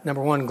that,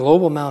 number one,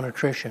 global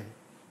malnutrition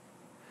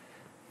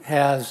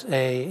has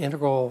an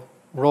integral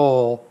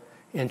role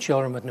in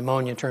children with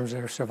pneumonia in terms of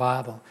their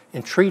survival,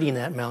 and treating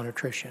that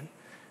malnutrition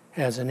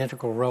has an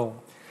integral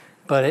role.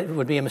 But it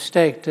would be a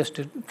mistake just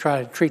to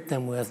try to treat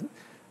them with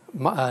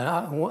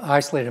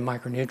isolated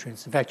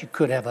micronutrients. In fact, you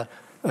could have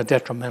a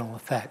detrimental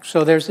effect.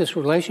 So there's this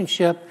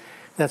relationship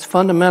that's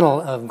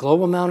fundamental of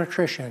global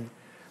malnutrition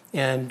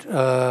and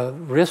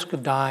risk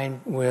of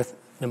dying with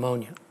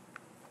pneumonia.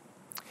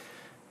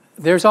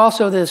 There's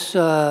also this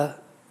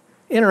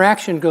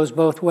interaction goes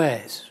both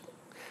ways.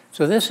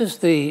 So this is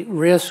the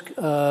risk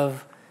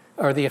of,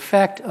 or the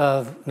effect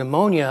of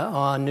pneumonia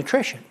on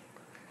nutrition.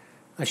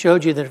 I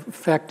showed you the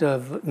effect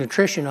of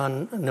nutrition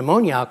on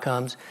pneumonia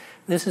outcomes.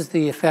 This is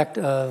the effect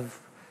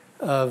of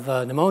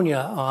pneumonia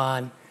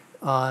on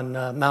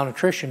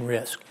malnutrition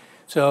risk.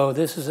 So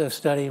this is a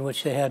study in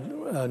which they had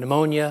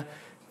pneumonia,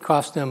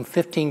 cost them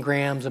 15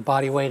 grams of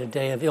body weight a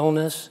day of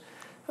illness.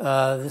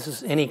 This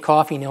is any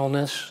coughing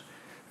illness.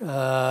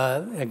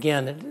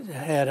 Again, it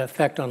had an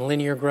effect on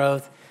linear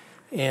growth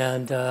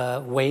and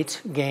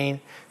weight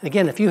gain.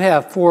 Again, if you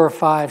have 4 or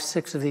 5,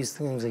 6 of these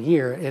things a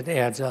year, it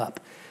adds up.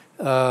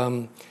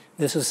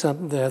 This is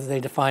something that they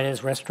define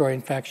as respiratory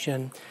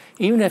infection.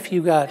 Even if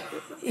you got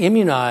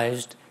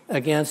immunized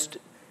against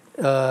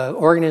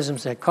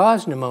organisms that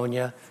cause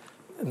pneumonia,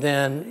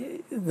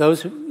 then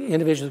those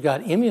individuals who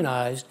got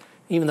immunized,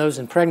 even those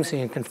in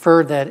pregnancy, and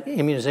conferred that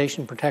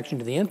immunization protection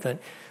to the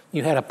infant,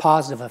 you had a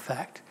positive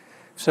effect.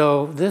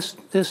 So this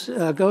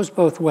goes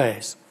both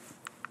ways.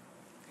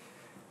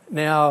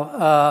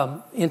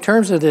 Now, in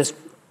terms of this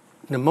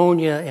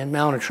pneumonia and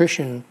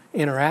malnutrition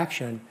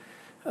interaction,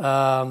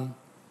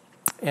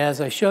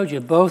 as I showed you,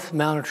 both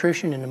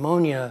malnutrition and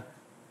pneumonia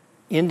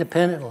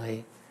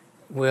independently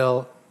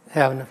will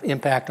have an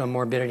impact on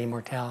morbidity and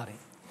mortality.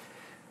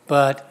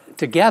 But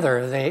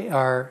together, they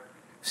are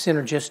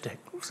synergistic,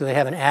 so they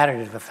have an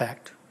additive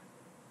effect.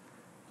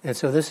 And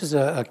so this is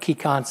a key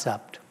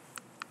concept.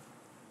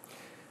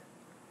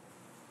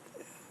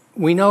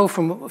 We know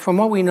from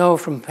what we know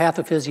from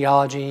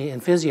pathophysiology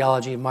and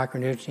physiology of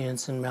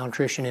micronutrients and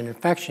malnutrition and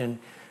infection,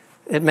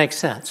 it makes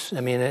sense.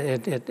 I mean,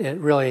 it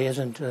really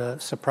isn't a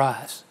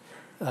surprise.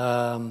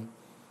 And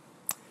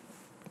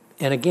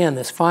again,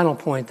 this final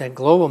point that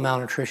global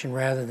malnutrition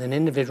rather than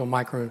individual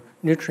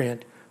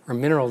micronutrient or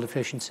mineral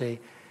deficiency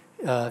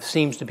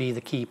seems to be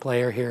the key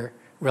player here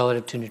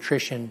relative to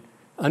nutrition,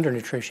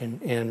 undernutrition,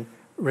 and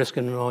risk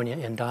of pneumonia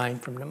and dying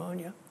from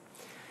pneumonia.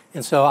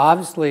 And so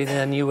obviously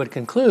then you would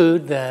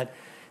conclude that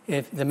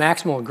if the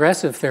maximal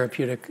aggressive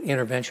therapeutic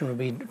intervention would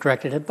be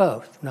directed at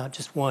both, not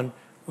just one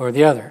or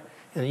the other.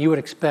 And you would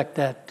expect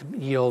that to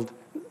yield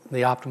the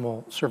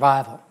optimal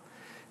survival.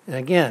 And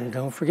again,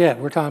 don't forget,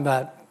 we're talking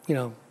about,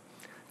 a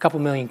couple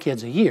million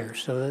kids a year,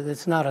 so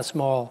it's not a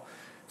small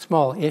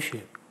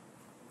issue.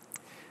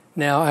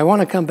 Now, I want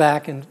to come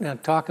back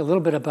and talk a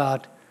little bit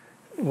about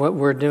what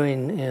we're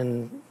doing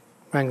in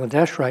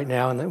Bangladesh right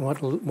now and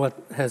what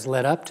has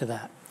led up to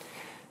that.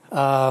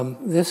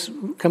 This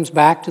comes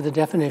back to the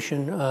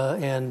definition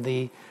and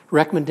the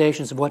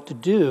recommendations of what to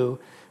do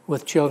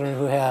with children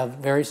who have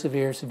very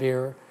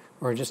severe,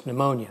 or just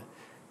pneumonia.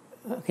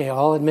 Okay,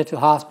 all admit to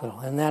the hospital,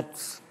 and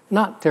that's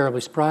not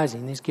terribly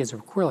surprising. These kids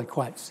are really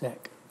quite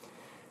sick.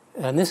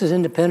 And this is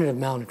independent of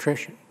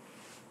malnutrition.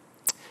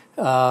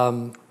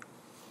 So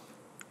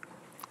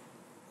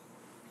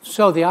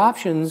the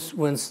options,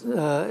 when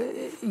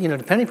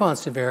depending upon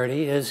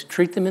severity, is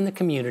treat them in the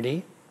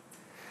community.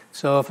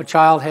 So if a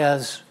child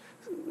has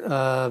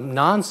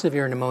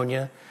non-severe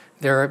pneumonia,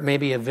 there may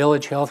be a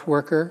village health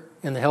worker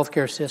in the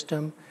healthcare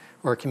system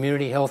or a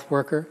community health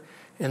worker,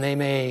 and they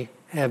may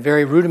have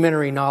very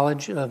rudimentary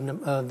knowledge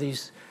of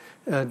these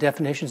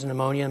definitions of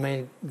pneumonia and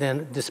may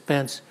then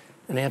dispense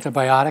an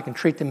antibiotic and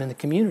treat them in the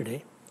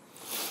community.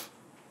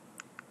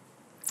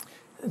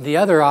 The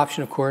other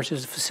option, of course,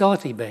 is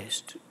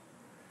facility-based,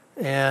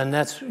 and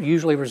that's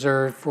usually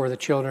reserved for the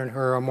children who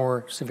are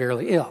more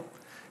severely ill.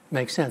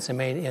 Makes sense. They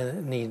may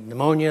need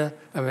pneumonia,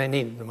 may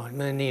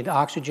need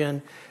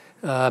oxygen,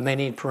 may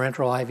need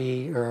parenteral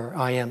IV or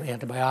IM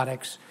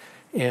antibiotics,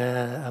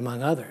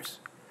 among others.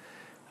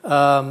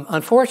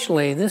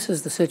 Unfortunately, this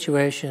is the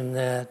situation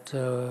that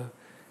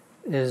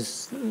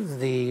is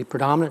the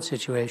predominant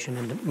situation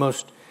in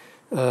most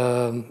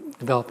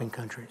developing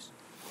countries,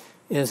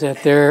 is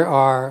that there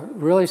are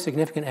really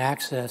significant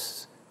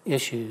access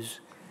issues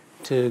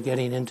to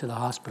getting into the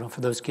hospital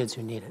for those kids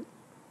who need it.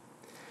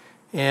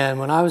 And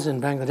when I was in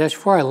Bangladesh,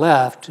 before I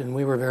left, and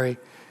we were very,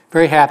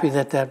 very happy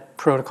that that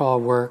protocol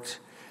worked,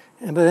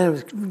 but then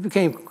it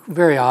became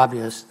very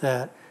obvious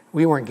that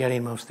we weren't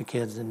getting most of the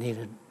kids that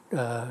needed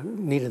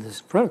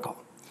this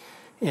protocol.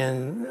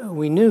 And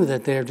we knew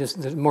that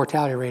the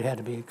mortality rate had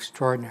to be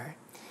extraordinary.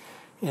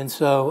 And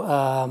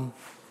so,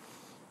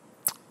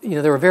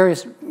 there were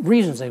various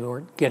reasons they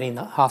weren't getting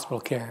the hospital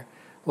care.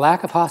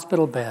 Lack of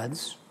hospital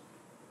beds.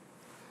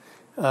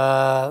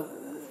 The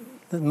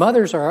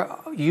mothers are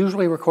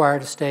usually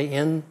required to stay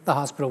in the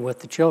hospital with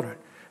the children.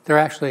 They're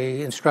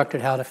actually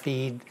instructed how to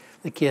feed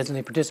the kids, and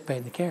they participate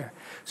in the care.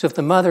 So if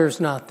the mother's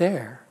not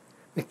there,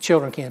 the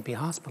children can't be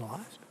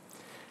hospitalized.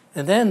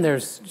 And then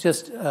there's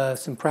just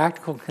some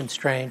practical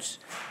constraints.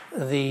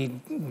 The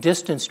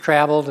distance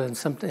traveled, and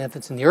if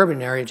it's in the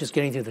urban area, just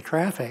getting through the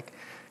traffic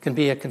can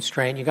be a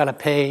constraint. You got to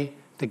pay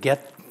to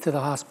get to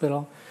the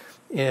hospital.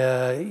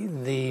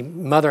 The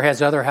mother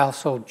has other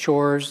household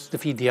chores to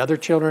feed the other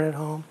children at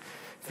home,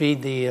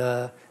 feed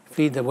the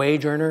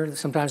wage earner.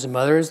 Sometimes the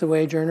mother is the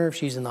wage earner. If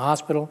she's in the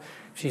hospital,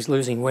 she's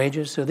losing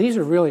wages. So these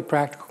are really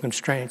practical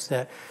constraints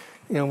that,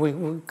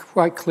 we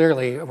quite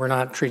clearly were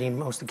not treating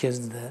most of the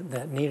kids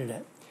that needed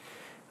it.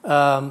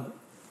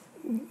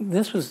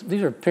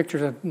 These are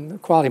pictures. The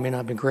quality may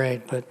not be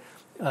great, but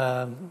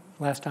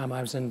last time I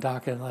was in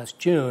Dhaka last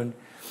June,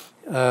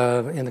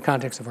 in the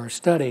context of our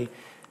study,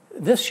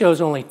 this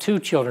shows only 2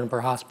 children per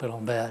hospital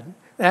bed.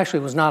 Actually,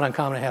 it was not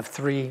uncommon to have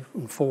 3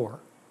 and 4.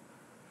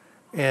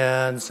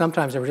 And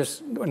sometimes there were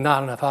just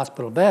not enough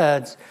hospital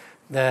beds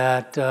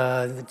that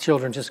the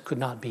children just could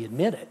not be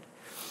admitted.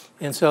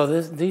 And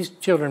so these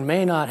children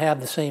may not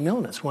have the same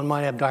illness. One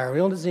might have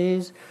diarrheal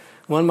disease.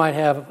 One might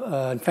have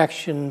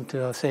infection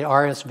to, say,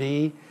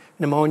 RSV,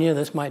 pneumonia.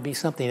 This might be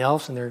something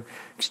else, and they're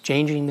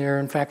exchanging their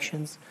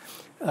infections.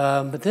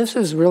 But this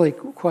is really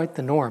quite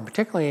the norm,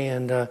 particularly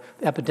in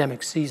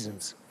epidemic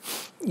seasons,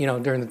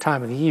 during the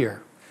time of the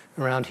year.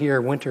 Around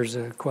here, winter's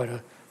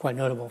quite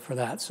notable for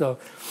that. So,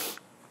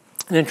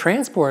 and in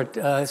transport,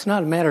 it's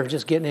not a matter of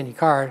just getting in your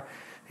car,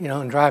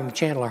 and driving to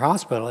Chandler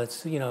Hospital.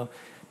 It's,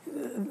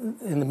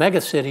 in the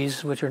mega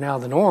cities, which are now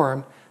the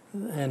norm,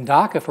 in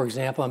Dhaka, for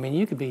example,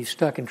 you could be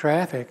stuck in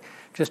traffic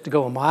just to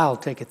go a mile,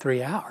 take you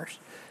 3 hours.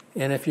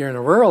 And if you're in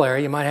a rural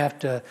area, you might have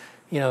to,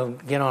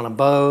 get on a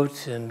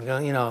boat and,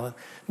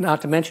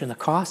 not to mention the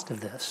cost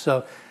of this.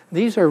 So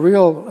these are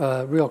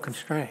real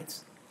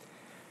constraints.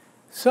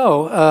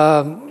 So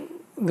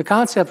the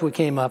concept we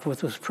came up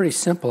with was pretty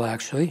simple,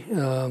 actually,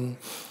 and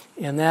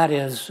that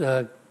is,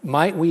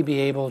 might we be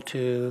able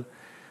to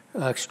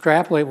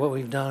extrapolate what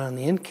we've done on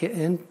the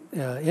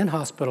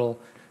in-hospital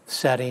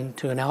setting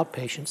to an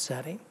outpatient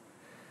setting?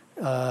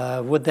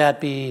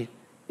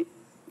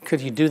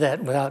 Could you do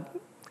that without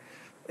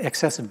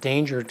excessive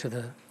danger to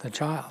the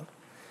child?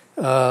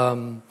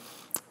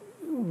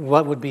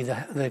 What would be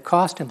the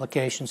cost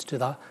implications to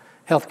the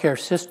healthcare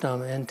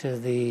system and to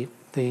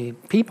the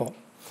people?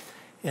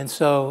 And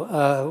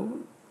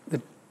so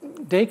the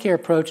daycare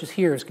approach is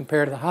here as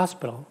compared to the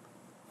hospital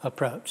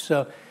approach.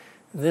 So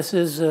this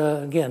is,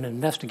 again,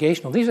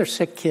 investigational. These are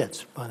sick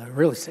kids, by the way,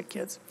 really sick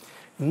kids.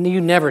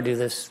 You never do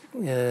this,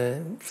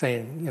 say,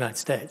 in the United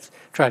States.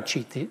 Try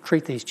to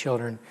treat these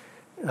children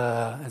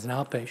as an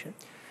outpatient.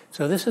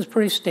 So this is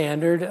pretty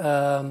standard.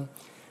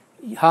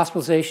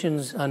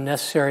 Hospitalization's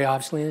unnecessary,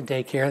 obviously, in the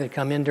daycare. They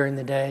come in during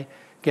the day,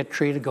 get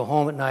treated, go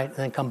home at night, and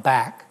then come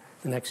back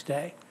the next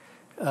day.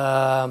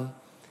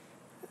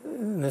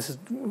 This is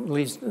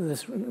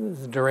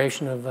the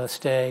duration of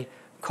stay.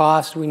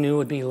 Cost we knew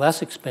would be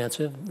less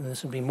expensive, and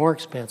this would be more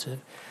expensive.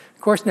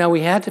 Of course, now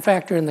we had to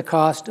factor in the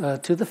cost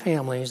to the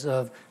families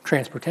of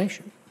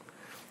transportation.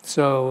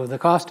 So the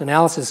cost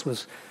analysis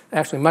was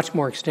actually much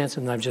more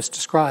extensive than I've just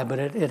described, but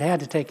it had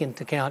to take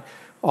into account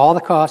all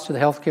the costs to the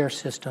healthcare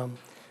system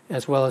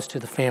as well as to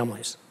the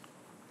families,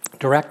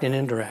 direct and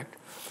indirect.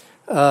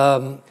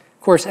 Of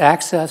course,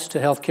 access to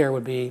healthcare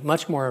would be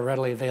much more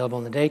readily available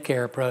in the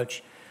daycare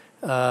approach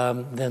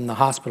than the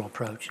hospital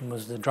approach, and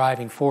was the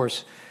driving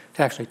force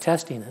to actually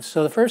testing this.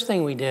 So the first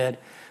thing we did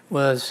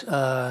was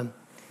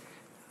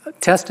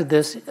tested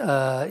this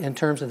in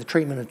terms of the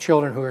treatment of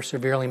children who are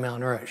severely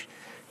malnourished.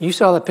 You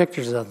saw the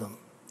pictures of them.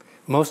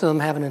 Most of them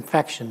have an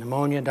infection,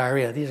 pneumonia,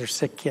 diarrhea. These are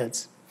sick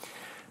kids.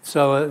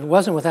 So it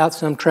wasn't without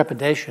some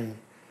trepidation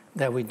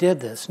that we did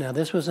this. Now,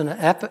 this was an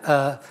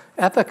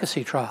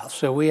efficacy trial.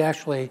 So we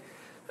actually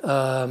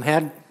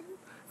had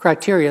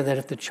criteria that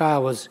if the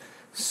child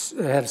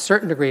had a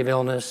certain degree of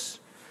illness,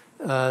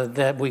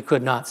 that we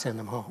could not send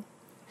them home.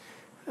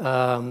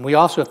 We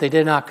also, if they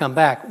did not come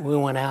back, we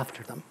went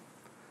after them.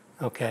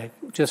 Okay,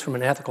 just from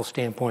an ethical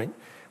standpoint,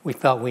 we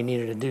felt we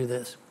needed to do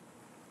this.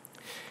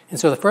 And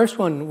so the first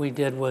one we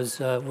did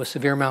was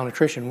severe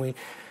malnutrition. We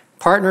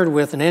partnered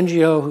with an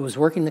NGO who was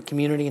working in the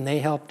community, and they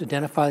helped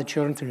identify the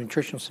children through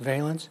nutritional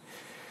surveillance.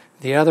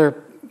 The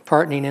other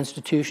partnering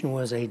institution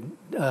was a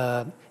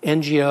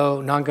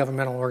NGO,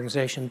 non-governmental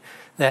organization,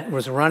 that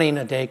was running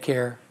a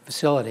daycare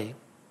facility.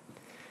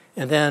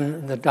 And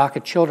then the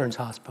Dhaka Children's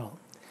Hospital.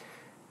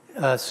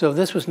 So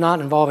this was not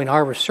involving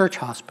our research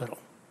hospital.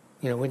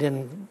 We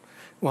didn't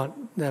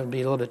want, that would be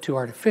a little bit too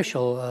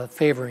artificial,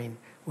 favoring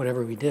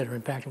whatever we did or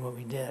impacting what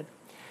we did.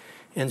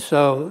 And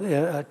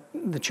so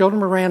the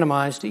children were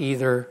randomized to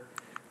either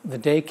the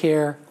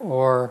daycare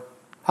or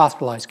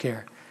hospitalized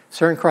care.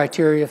 Certain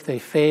criteria, if they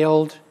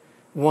failed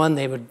one,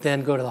 they would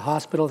then go to the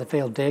hospital. They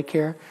failed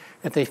daycare.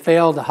 If they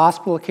failed the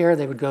hospital care,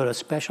 they would go to a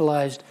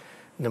specialized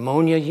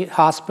pneumonia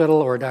hospital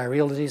or a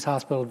diarrheal disease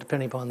hospital,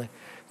 depending upon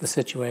the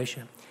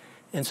situation.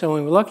 And so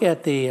when we look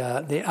at the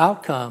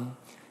outcome,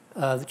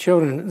 the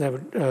children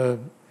that were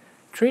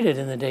treated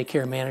in the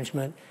daycare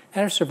management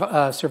had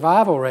a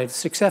survival rate,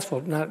 successful,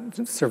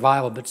 not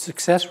survival, but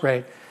success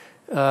rate,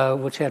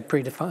 which had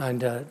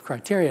predefined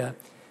criteria,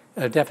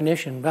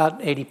 definition, about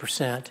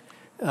 80%.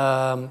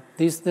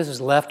 This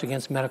is left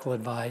against medical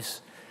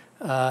advice.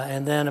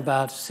 And then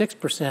about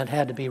 6%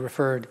 had to be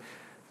referred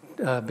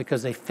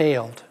because they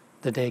failed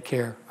the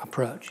daycare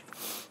approach.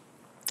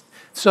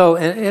 So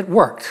it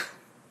worked,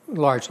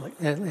 largely.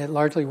 It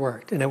largely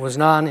worked, and it was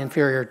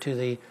non-inferior to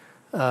the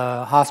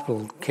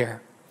hospital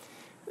care.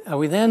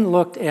 We then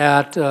looked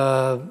at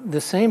the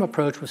same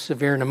approach with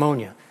severe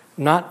pneumonia,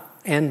 not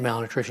and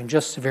malnutrition,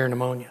 just severe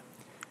pneumonia.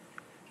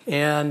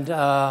 And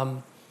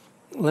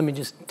let me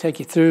just take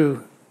you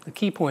through the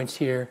key points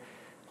here.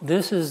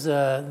 This is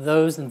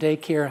those in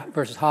daycare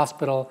versus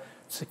hospital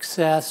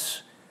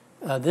success.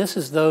 This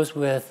is those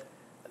with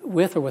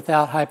or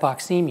without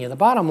hypoxemia. The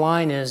bottom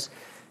line is,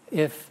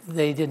 if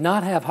they did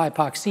not have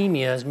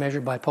hypoxemia as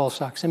measured by pulse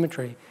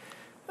oximetry,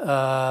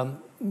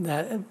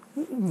 the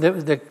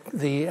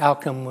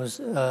outcome was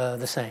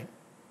the same.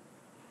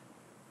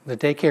 The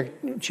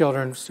daycare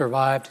children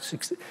survived.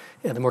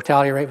 The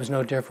mortality rate was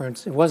no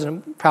difference. It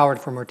wasn't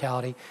powered for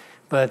mortality,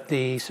 but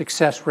the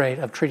success rate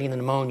of treating the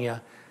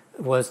pneumonia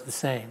was the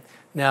same.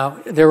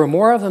 Now, there were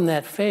more of them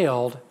that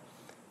failed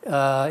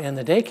in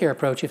the daycare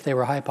approach if they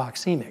were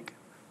hypoxemic.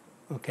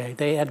 Okay,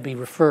 they had to be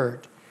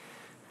referred.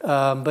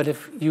 But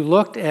if you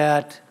looked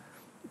at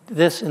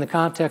this in the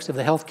context of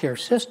the healthcare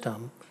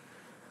system,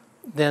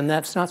 then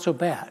that's not so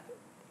bad.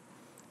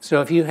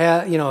 So if you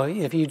had,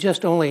 if you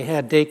just only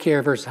had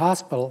daycare versus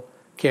hospital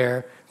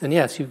care, then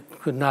yes, you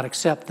could not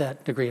accept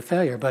that degree of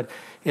failure. But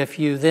if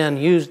you then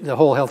used the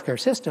whole healthcare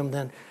system,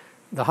 then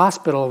the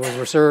hospital was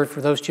reserved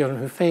for those children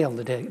who failed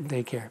the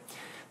daycare.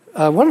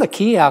 One of the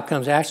key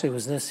outcomes actually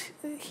was this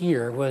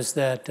here, was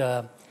that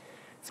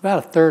it's about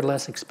a third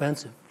less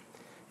expensive.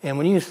 And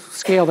when you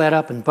scale that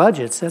up in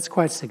budgets, that's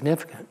quite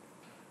significant.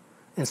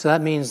 And so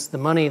that means the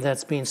money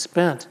that's being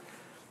spent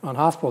on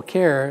hospital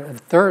care, a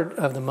third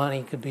of the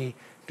money could be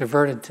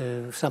diverted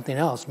to something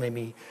else,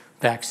 maybe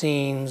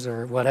vaccines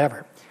or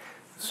whatever.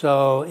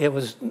 So it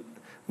was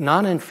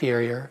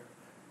non-inferior,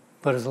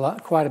 but it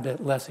was quite a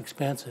bit less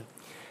expensive.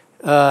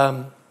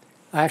 I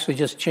actually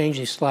just changed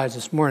these slides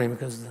this morning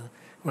because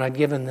when I'd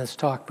given this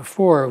talk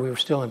before, we were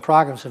still in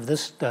progress of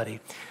this study.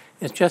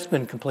 It's just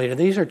been completed.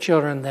 These are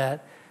children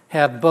that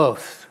have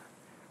both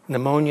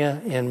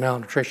pneumonia and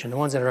malnutrition, the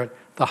ones that are at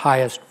the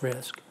highest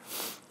risk.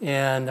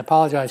 And I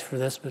apologize for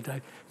this, but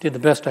I did the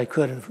best I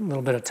could in a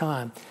little bit of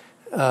time.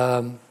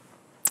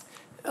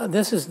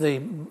 This is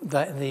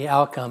the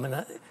outcome.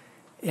 And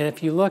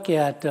if you look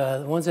at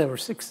the ones that were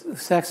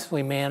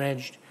successfully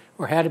managed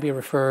or had to be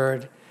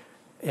referred,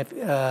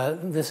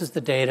 this is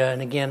the data.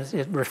 And again,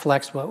 it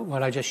reflects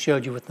what I just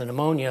showed you with the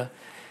pneumonia.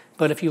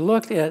 But if you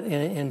looked at,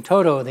 in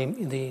total,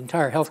 the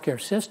entire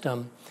healthcare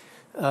system,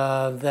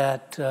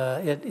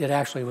 it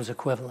actually was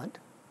equivalent.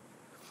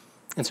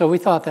 And so we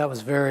thought that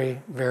was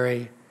very,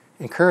 very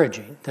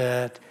encouraging,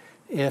 that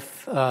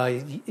if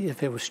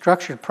it was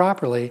structured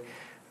properly,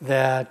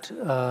 that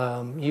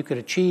you could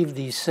achieve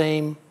these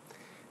same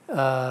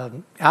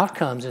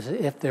outcomes as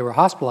if they were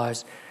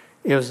hospitalized.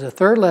 It was a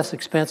third less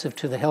expensive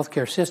to the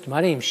healthcare system.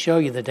 I didn't even show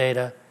you the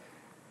data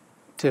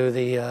to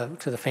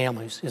the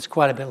families. It's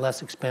quite a bit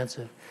less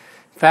expensive.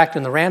 In fact,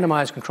 in the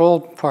randomized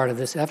controlled part of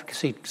this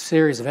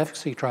series of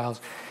efficacy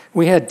trials,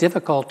 we had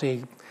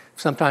difficulty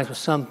sometimes with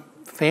some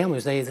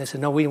families. They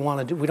said, no, we don't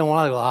want to go to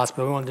the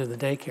hospital. We want to do the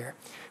daycare.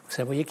 We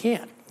said, well, you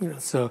can't.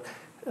 So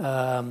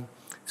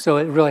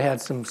it really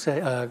had some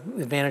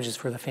advantages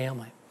for the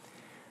family.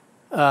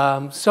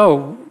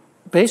 So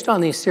based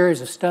on these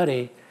series of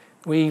study,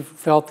 we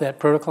felt that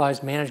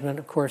protocolized management,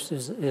 of course,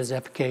 is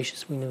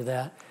efficacious. We knew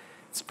that.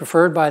 It's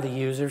preferred by the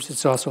users.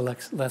 It's also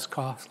less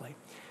costly.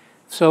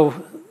 So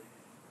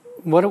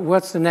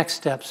what's the next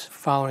steps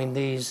following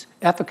these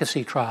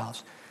efficacy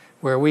trials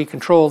where we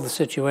controlled the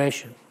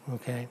situation?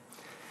 Okay.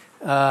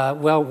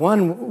 Well,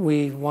 one,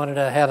 we wanted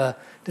to have a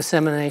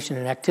dissemination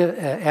and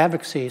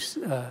advocacy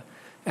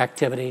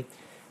activity,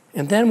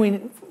 and then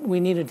we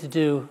needed to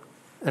do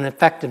an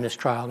effectiveness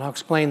trial, and I'll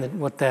explain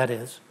what that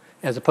is,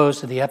 as opposed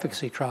to the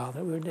efficacy trial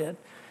that we did.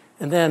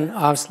 And then,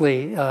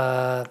 obviously,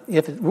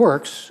 if it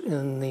works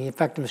in the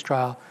effectiveness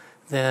trial,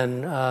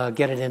 then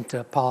get it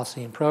into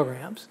policy and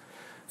programs.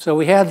 So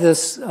we had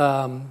this,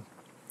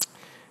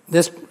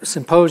 this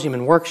symposium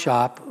and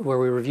workshop where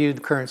we reviewed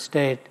the current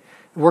state.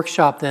 The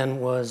workshop then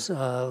was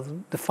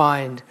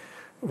defined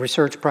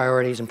research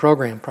priorities and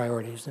program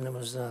priorities. And it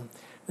was,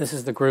 this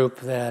is the group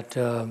that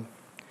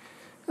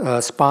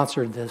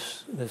sponsored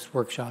this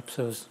workshop.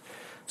 So it was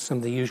some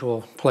of the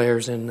usual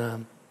players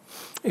in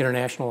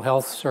international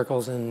health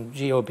circles, and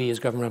GOB is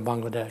Government of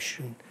Bangladesh.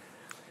 And,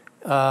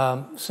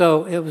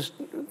 so it was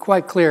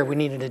quite clear we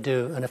needed to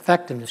do an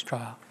effectiveness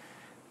trial.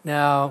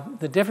 Now,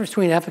 the difference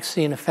between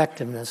efficacy and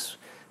effectiveness,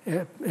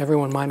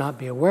 everyone might not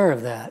be aware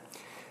of that.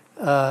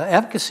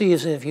 Efficacy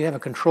is if you have a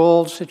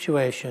controlled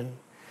situation.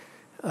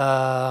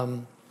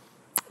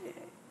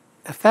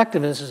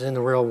 Effectiveness is in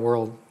the real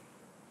world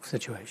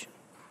situation.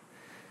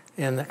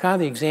 And the kind of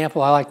the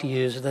example I like to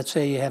use is, let's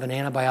say you have an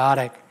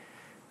antibiotic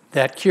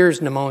that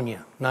cures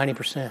pneumonia,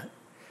 90%.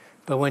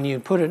 But when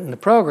you put it in the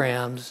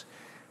programs,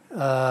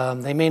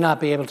 they may not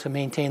be able to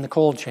maintain the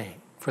cold chain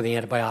for the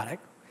antibiotic,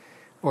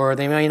 or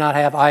they may not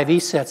have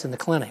IV sets in the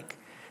clinic.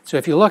 So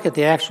if you look at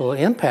the actual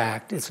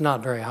impact, it's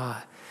not very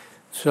high.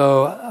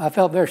 So I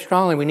felt very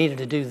strongly we needed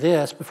to do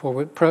this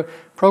before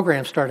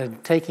programs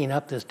started taking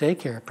up this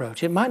daycare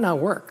approach. It might not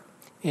work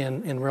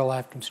in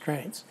real-life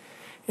constraints.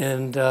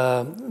 And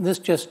this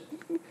just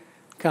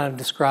kind of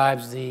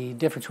describes the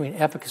difference between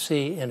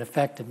efficacy and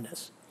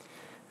effectiveness.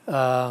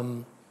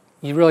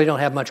 You really don't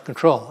have much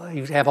control.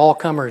 You have all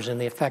comers in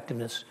the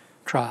effectiveness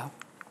trial.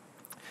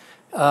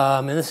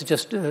 And this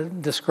just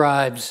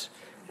describes,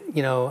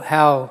 you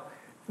know,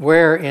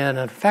 where in an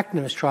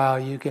effectiveness trial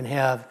you can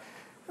have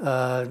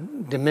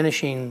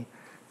diminishing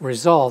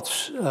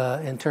results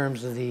in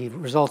terms of the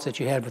results that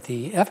you had with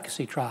the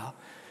efficacy trial.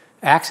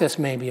 Access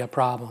may be a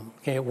problem.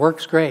 Okay, it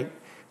works great,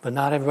 but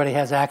not everybody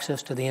has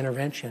access to the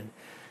intervention.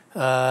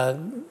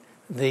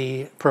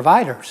 The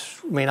providers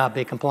may not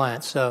be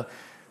compliant, so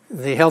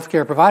the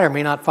healthcare provider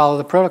may not follow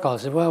the protocol.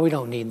 Say, well, we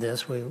don't need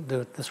this, we'll do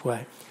it this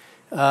way.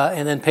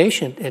 And then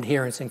patient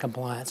adherence and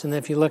compliance. And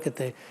if you look at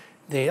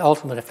the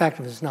ultimate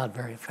effectiveness, it's not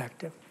very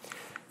effective.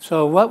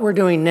 So what we're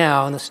doing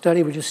now, and the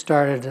study we just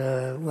started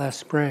last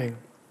spring,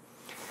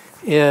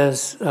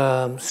 is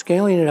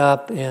scaling it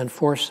up in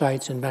 4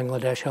 sites in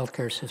Bangladesh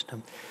healthcare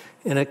system.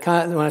 And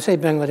when I say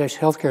Bangladesh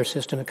healthcare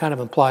system, it kind of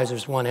implies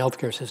there's one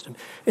healthcare system.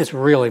 It's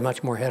really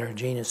much more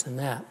heterogeneous than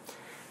that.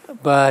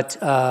 But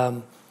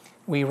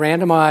we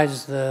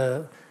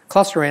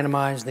cluster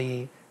randomized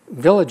the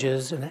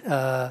villages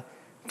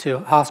to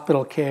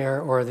hospital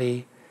care or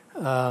the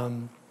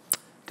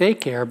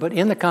daycare, but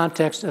in the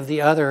context of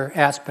the other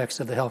aspects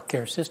of the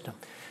healthcare system.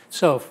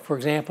 So, for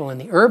example, in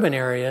the urban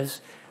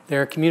areas,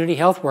 there are community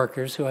health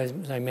workers who,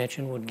 as I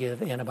mentioned, would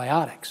give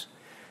antibiotics.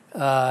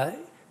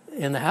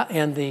 In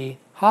the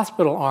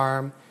hospital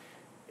arm,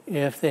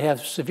 if they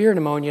have severe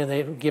pneumonia,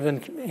 they're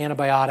given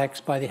antibiotics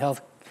by the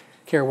health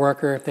care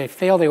worker. If they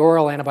fail the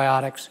oral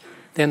antibiotics,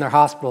 then they're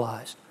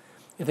hospitalized.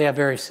 If they have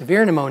very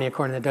severe pneumonia,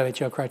 according to the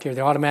WHO criteria,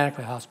 they're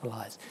automatically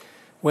hospitalized.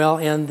 Well,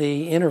 in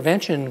the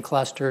intervention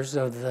clusters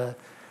of the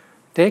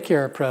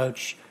daycare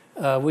approach,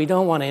 we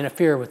don't want to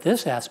interfere with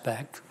this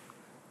aspect,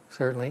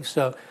 certainly.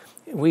 So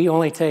we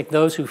only take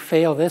those who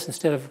fail this.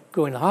 Instead of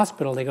going to the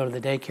hospital, they go to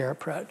the daycare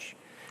approach.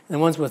 And the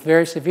ones with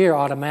very severe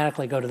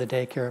automatically go to the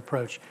daycare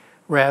approach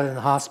rather than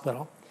the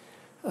hospital.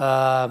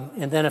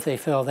 And then if they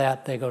fail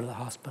that, they go to the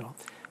hospital.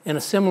 And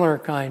a similar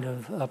kind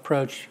of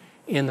approach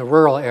in the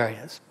rural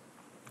areas.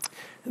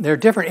 There are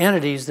different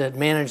entities that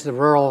manage the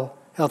rural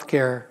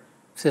healthcare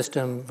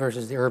system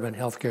versus the urban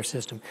healthcare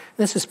system.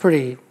 This is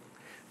pretty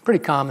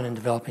common in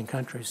developing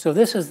countries. So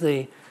this is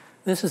the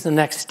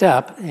next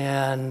step,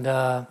 and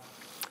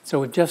so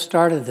we've just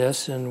started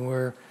this, and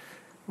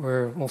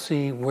we'll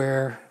see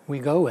where we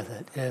go with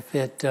it. If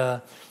it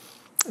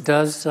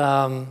does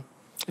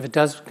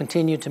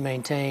continue to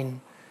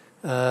maintain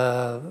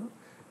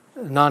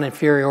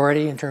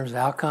non-inferiority in terms of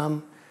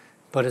outcome,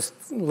 but it's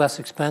less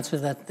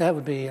expensive, that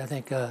would be, I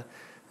think,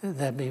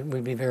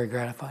 we'd be very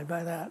gratified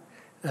by that.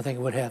 I think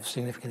it would have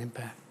significant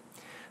impact.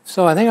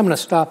 So I think I'm going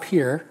to stop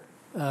here.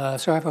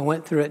 Sorry if I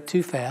went through it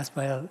too fast,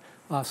 but I had a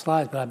lot of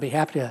slides, but I'd be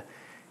happy to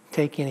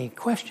take any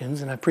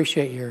questions, and I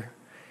appreciate your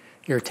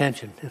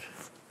attention.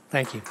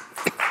 Thank you.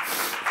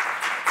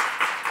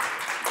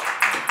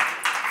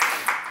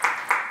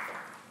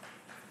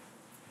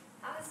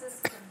 How does this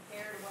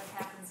compare to what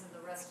happens in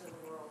the rest of the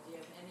world? Do you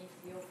have any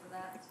feel for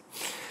that?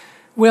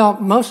 Well,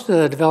 most of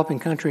the developing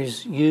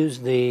countries use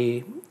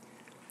the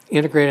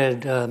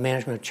Integrated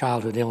Management of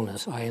Childhood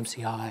Illness,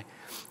 IMCI,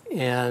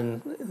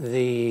 and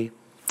the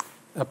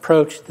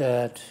approach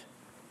that,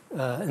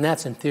 and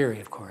that's in theory,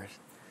 of course,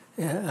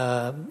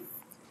 and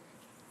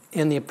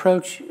the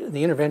approach,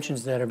 the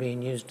interventions that are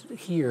being used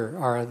here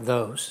are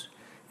those.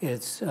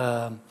 This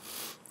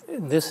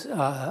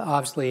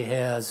obviously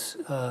has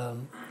a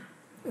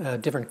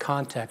different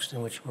context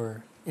in which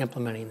we're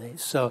implementing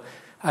these. So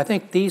I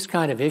think these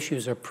kind of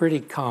issues are pretty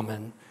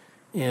common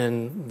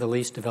in the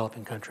least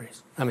developing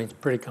countries. I mean, it's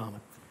pretty common.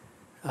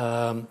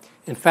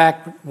 In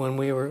fact,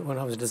 when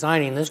I was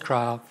designing this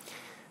trial,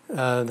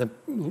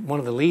 one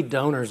of the lead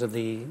donors of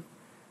the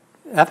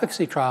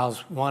efficacy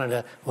trials wanted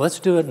to, well, let's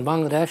do it in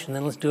Bangladesh and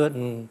then let's do it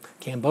in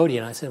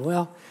Cambodia. And I said,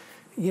 well,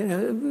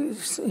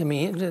 I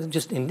mean,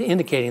 just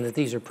indicating that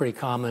these are pretty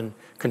common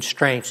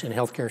constraints in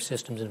healthcare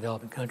systems in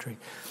developing countries.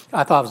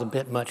 I thought it was a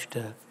bit much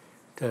to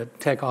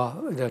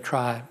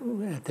try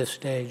at this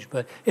stage,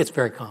 but it's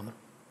very common,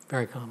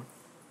 very common.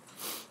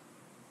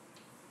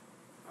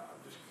 I'm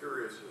just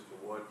curious as to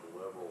what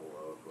level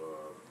of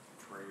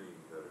training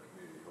that a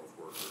community health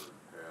worker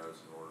has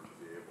in order to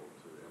be able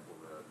to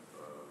implement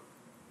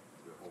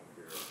the home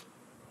care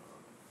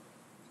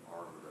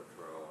arm of that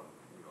trial,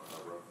 and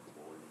how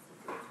replicable you think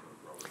that's going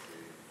to probably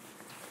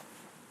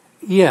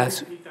be.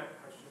 Yes.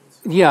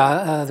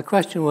 Yeah, the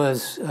question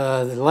was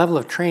the level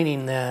of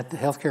training that the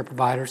healthcare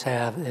providers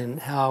have and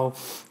how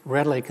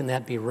readily can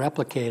that be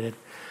replicated.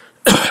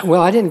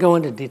 Well, I didn't go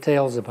into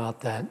details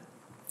about that.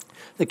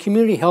 The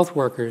community health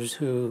workers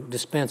who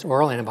dispense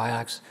oral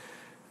antibiotics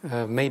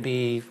may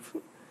be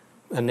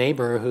a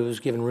neighbor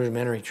who's given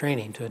rudimentary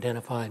training to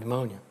identify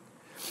pneumonia.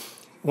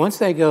 Once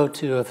they go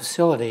to a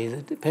facility,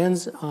 it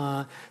depends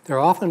on, there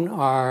often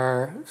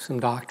are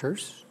some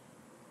doctors.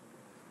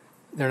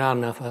 There are not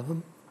enough of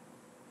them.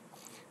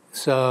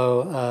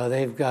 So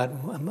they've got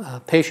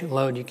a patient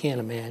load you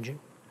can't imagine.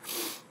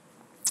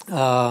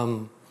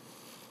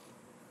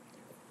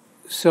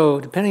 So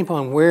depending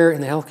upon where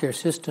in the healthcare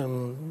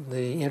system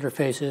the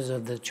interface is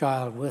of the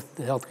child with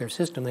the healthcare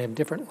system, they have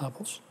different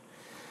levels.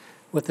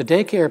 With the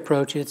daycare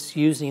approach, it's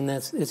in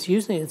their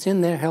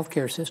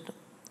healthcare system.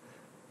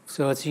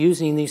 So it's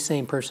using these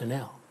same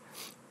personnel.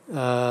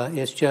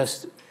 It's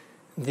just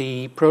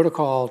the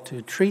protocol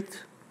to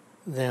treat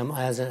them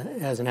as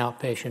an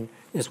outpatient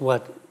is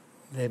what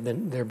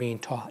they're being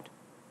taught.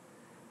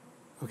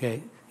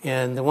 Okay,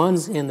 and the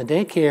ones in the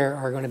daycare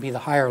are going to be the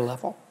higher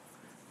level.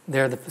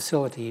 They're the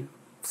facility,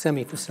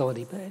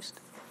 semi-facility based.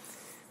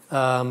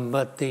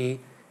 But the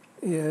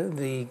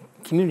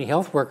community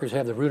health workers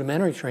have the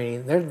rudimentary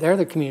training. They're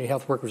the community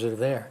health workers that are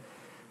there.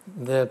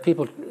 The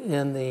people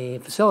in the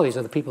facilities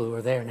are the people who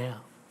are there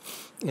now.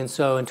 And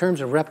so in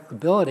terms of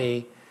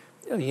replicability,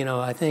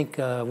 I think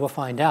we'll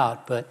find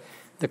out. But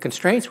the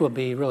constraints will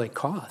be really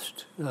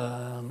cost,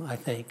 I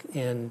think,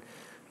 and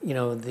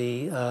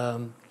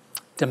the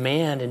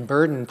demand and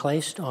burden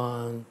placed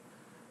on,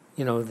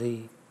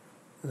 the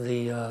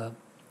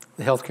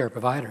healthcare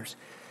providers.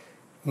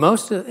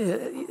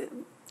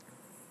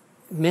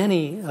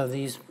 Many of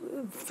these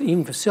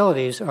even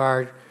facilities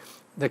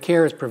the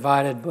care is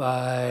provided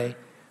by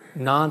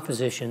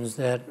non-physicians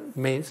that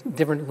may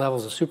different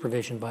levels of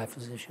supervision by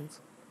physicians.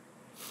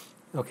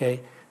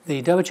 Okay,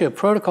 the WHO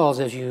protocols,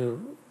 as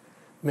you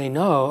may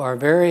know, are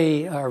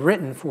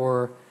written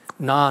for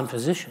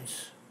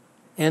non-physicians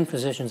and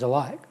physicians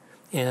alike,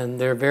 and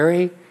they're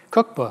very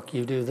cookbook.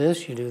 You do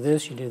this, you do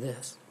this, you do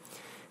this,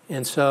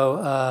 and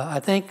so I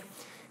think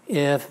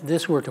if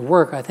this were to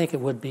work, I think it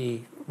would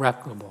be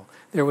replicable.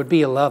 There would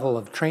be a level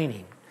of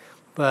training,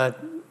 but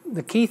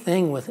the key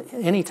thing with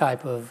any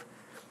type of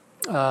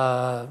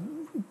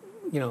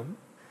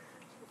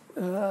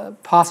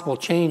possible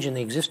change in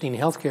the existing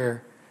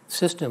healthcare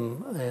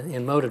system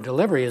in mode of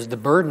delivery is the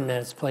burden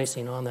that it's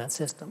placing on that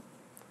system.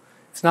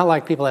 It's not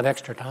like people have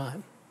extra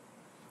time.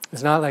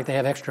 It's not like they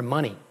have extra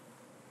money,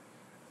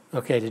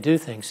 to do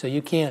things. So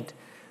you can't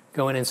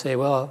go in and say,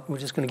 well, we're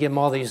just going to give them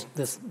all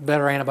this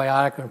better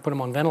antibiotic and put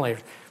them on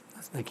ventilators.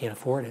 They can't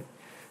afford it.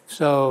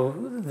 So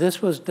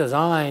this was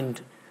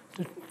designed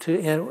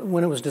and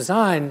when it was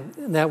designed,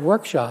 that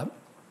workshop,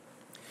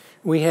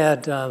 we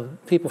had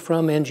people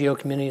from NGO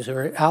communities who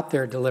are out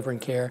there delivering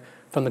care,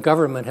 from the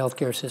government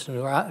healthcare system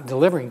who are out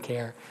delivering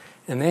care,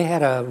 and they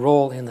had a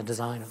role in the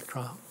design of the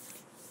trial.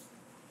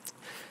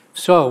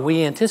 So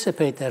we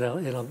anticipate that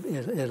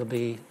it'll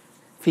be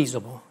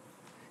feasible.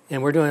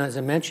 And we're doing, as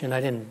I mentioned,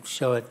 I didn't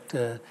show it,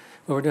 but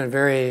we're doing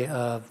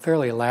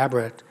fairly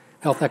elaborate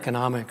health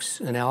economics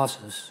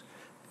analysis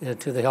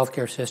to the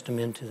healthcare system,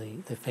 into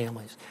the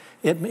families.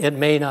 It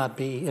may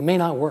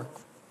not work.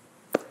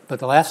 But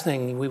the last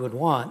thing we would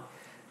want,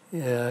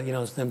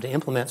 is them to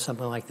implement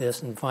something like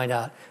this and find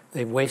out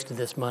they've wasted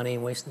this money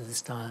and wasted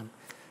this time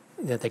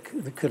that they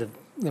could have.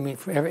 I mean,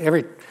 for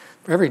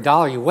every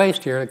dollar you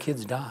waste here, the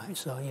kids die.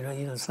 So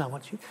it's not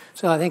what you.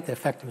 So I think the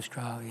effectiveness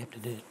trial you have to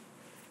do.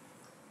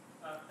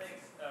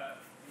 Thanks.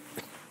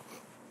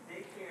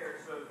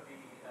 Daycare. So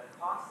the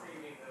cost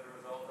savings as a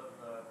result of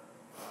the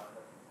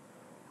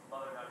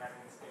mother not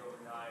having to stay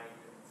overnight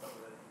and some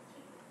of the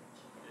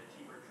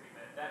cheaper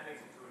treatment, that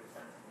makes intuitive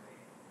sense to me.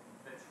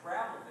 The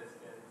travel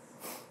distance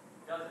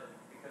doesn't,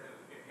 because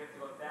if you have to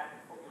go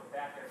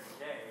back every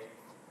day,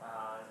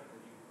 I think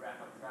that you rack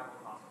up travel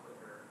costs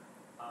quicker.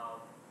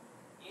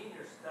 In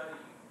your study,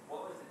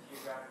 what was the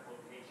geographic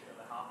location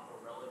of the hospital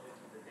relative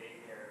to the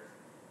daycares?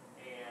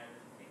 And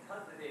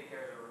because the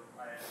daycares are,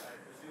 I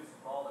presume,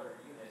 smaller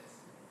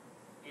units,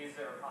 is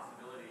there a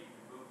possibility you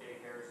could move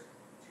daycares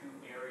to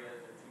areas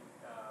or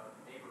to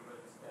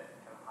neighborhoods that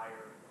have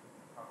higher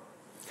prevalence?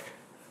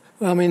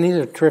 Well, I mean, these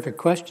are terrific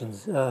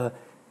questions.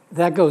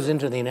 That goes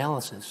into the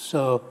analysis.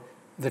 So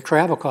the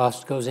travel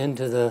cost goes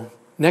into the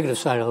negative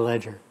side of the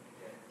ledger.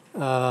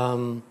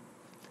 The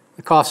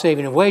cost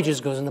saving of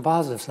wages goes in the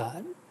positive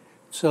side.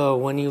 So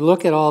when you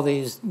look at all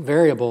these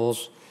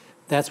variables,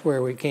 that's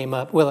where we came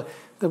up. Well,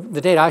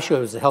 the data I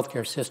showed was the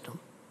healthcare system.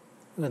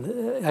 I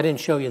didn't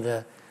show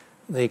you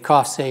the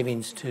cost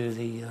savings to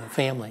the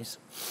families.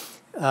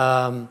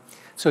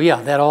 So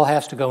yeah, that all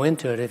has to go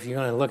into it if you're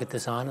going to look at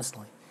this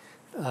honestly.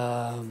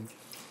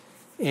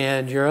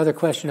 And your other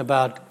question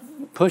about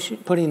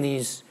putting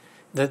these,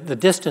 the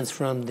distance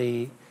from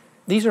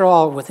these are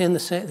all within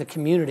the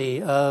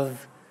community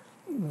of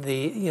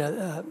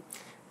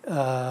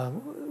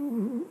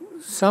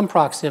some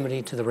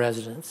proximity to the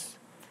residents.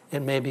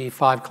 It may be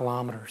 5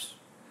 kilometers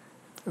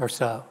or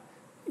so,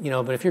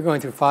 but if you're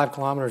going through 5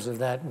 kilometers of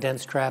that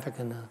dense traffic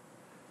in the,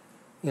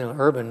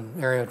 urban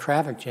area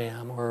traffic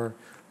jam, or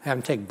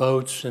having to take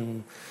boats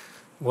and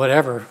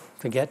whatever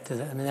to get to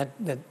that, I mean,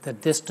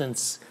 that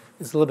distance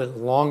is a little bit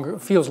longer,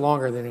 feels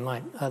longer than it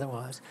might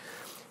otherwise.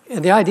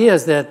 And the idea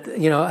is that,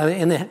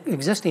 in the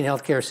existing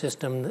healthcare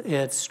system,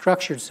 it's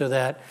structured so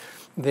that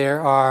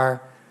there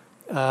are,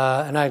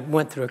 and I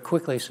went through it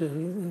quickly, so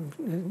you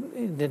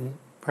didn't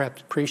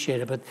perhaps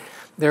appreciate it, but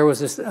there was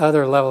this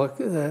other level,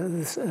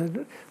 this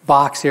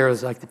box here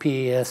was like the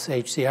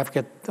PSHC. I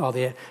forget all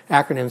the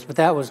acronyms, but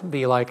that would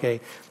be like a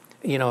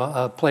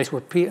place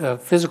where a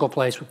physical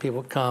place where people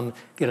would come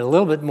get a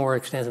little bit more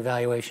extensive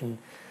evaluation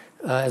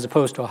as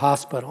opposed to a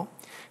hospital.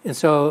 And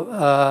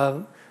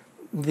so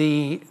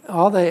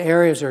all the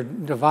areas are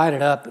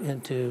divided up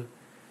into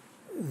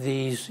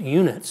these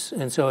units,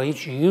 and so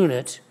each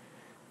unit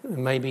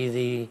may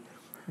be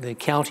the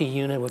county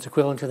unit, what's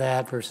equivalent to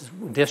that, versus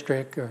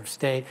district or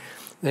state.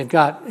 They've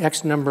got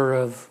X number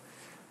of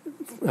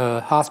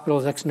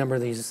hospitals, X number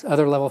of these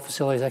other level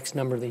facilities, X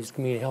number of these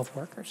community health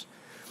workers.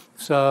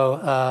 So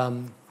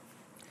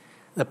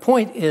the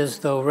point is,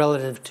 though,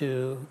 relative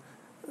to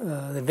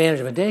the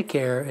advantage of a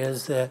daycare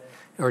is that,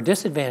 or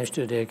disadvantage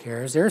to a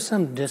daycare, is there's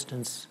some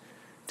distance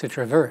to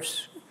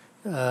traverse,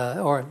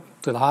 or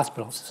to the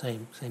hospital, it's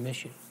the same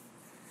issue.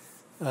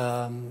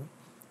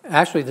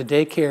 Actually, the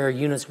daycare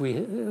units we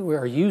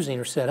are using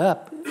or set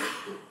up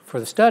for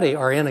the study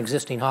are in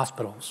existing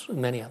hospitals,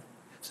 many of them.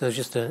 So there's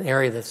just an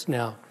area that's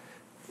now,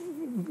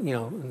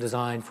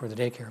 designed for the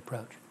daycare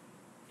approach. Do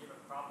you have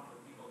a problem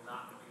with people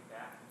not coming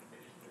back and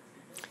finishing their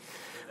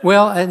treatment?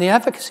 Well, in the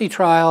efficacy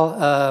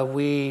trial,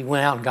 we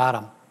went out and got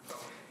them.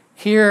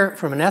 Here,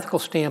 from an ethical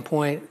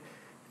standpoint,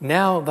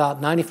 now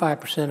about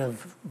 95%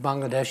 of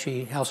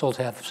Bangladeshi households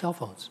have cell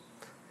phones.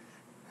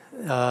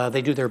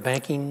 They do their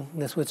banking.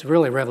 That's what's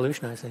really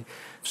revolutionizing.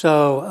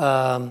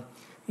 So,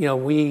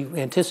 we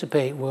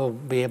anticipate we'll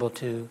be able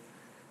to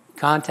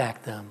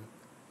contact them.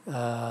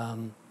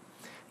 That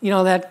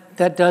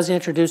does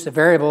introduce a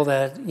variable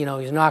that,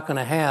 he's not going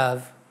to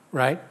have,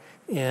 right?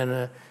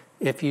 And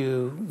if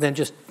you then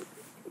just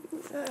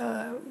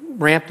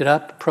ramped it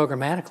up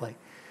programmatically,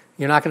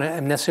 you're not going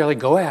to necessarily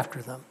go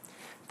after them.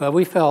 But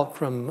we felt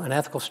from an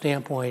ethical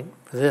standpoint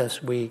for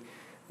this, we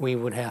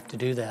would have to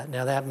do that.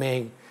 Now, that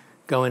may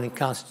go in and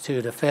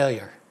constitute a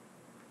failure,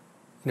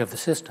 of the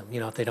system,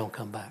 if they don't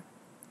come back.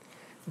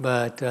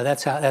 But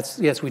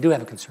yes, we do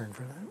have a concern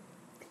for that.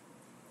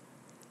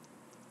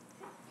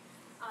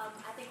 I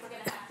think we're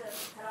going to have to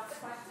cut off the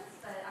questions,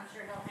 but I'm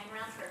sure he'll hang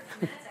around for a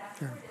few minutes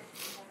afterward if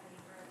you have any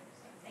further.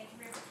 Thank you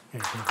very much.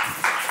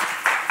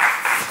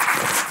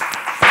 Thank you.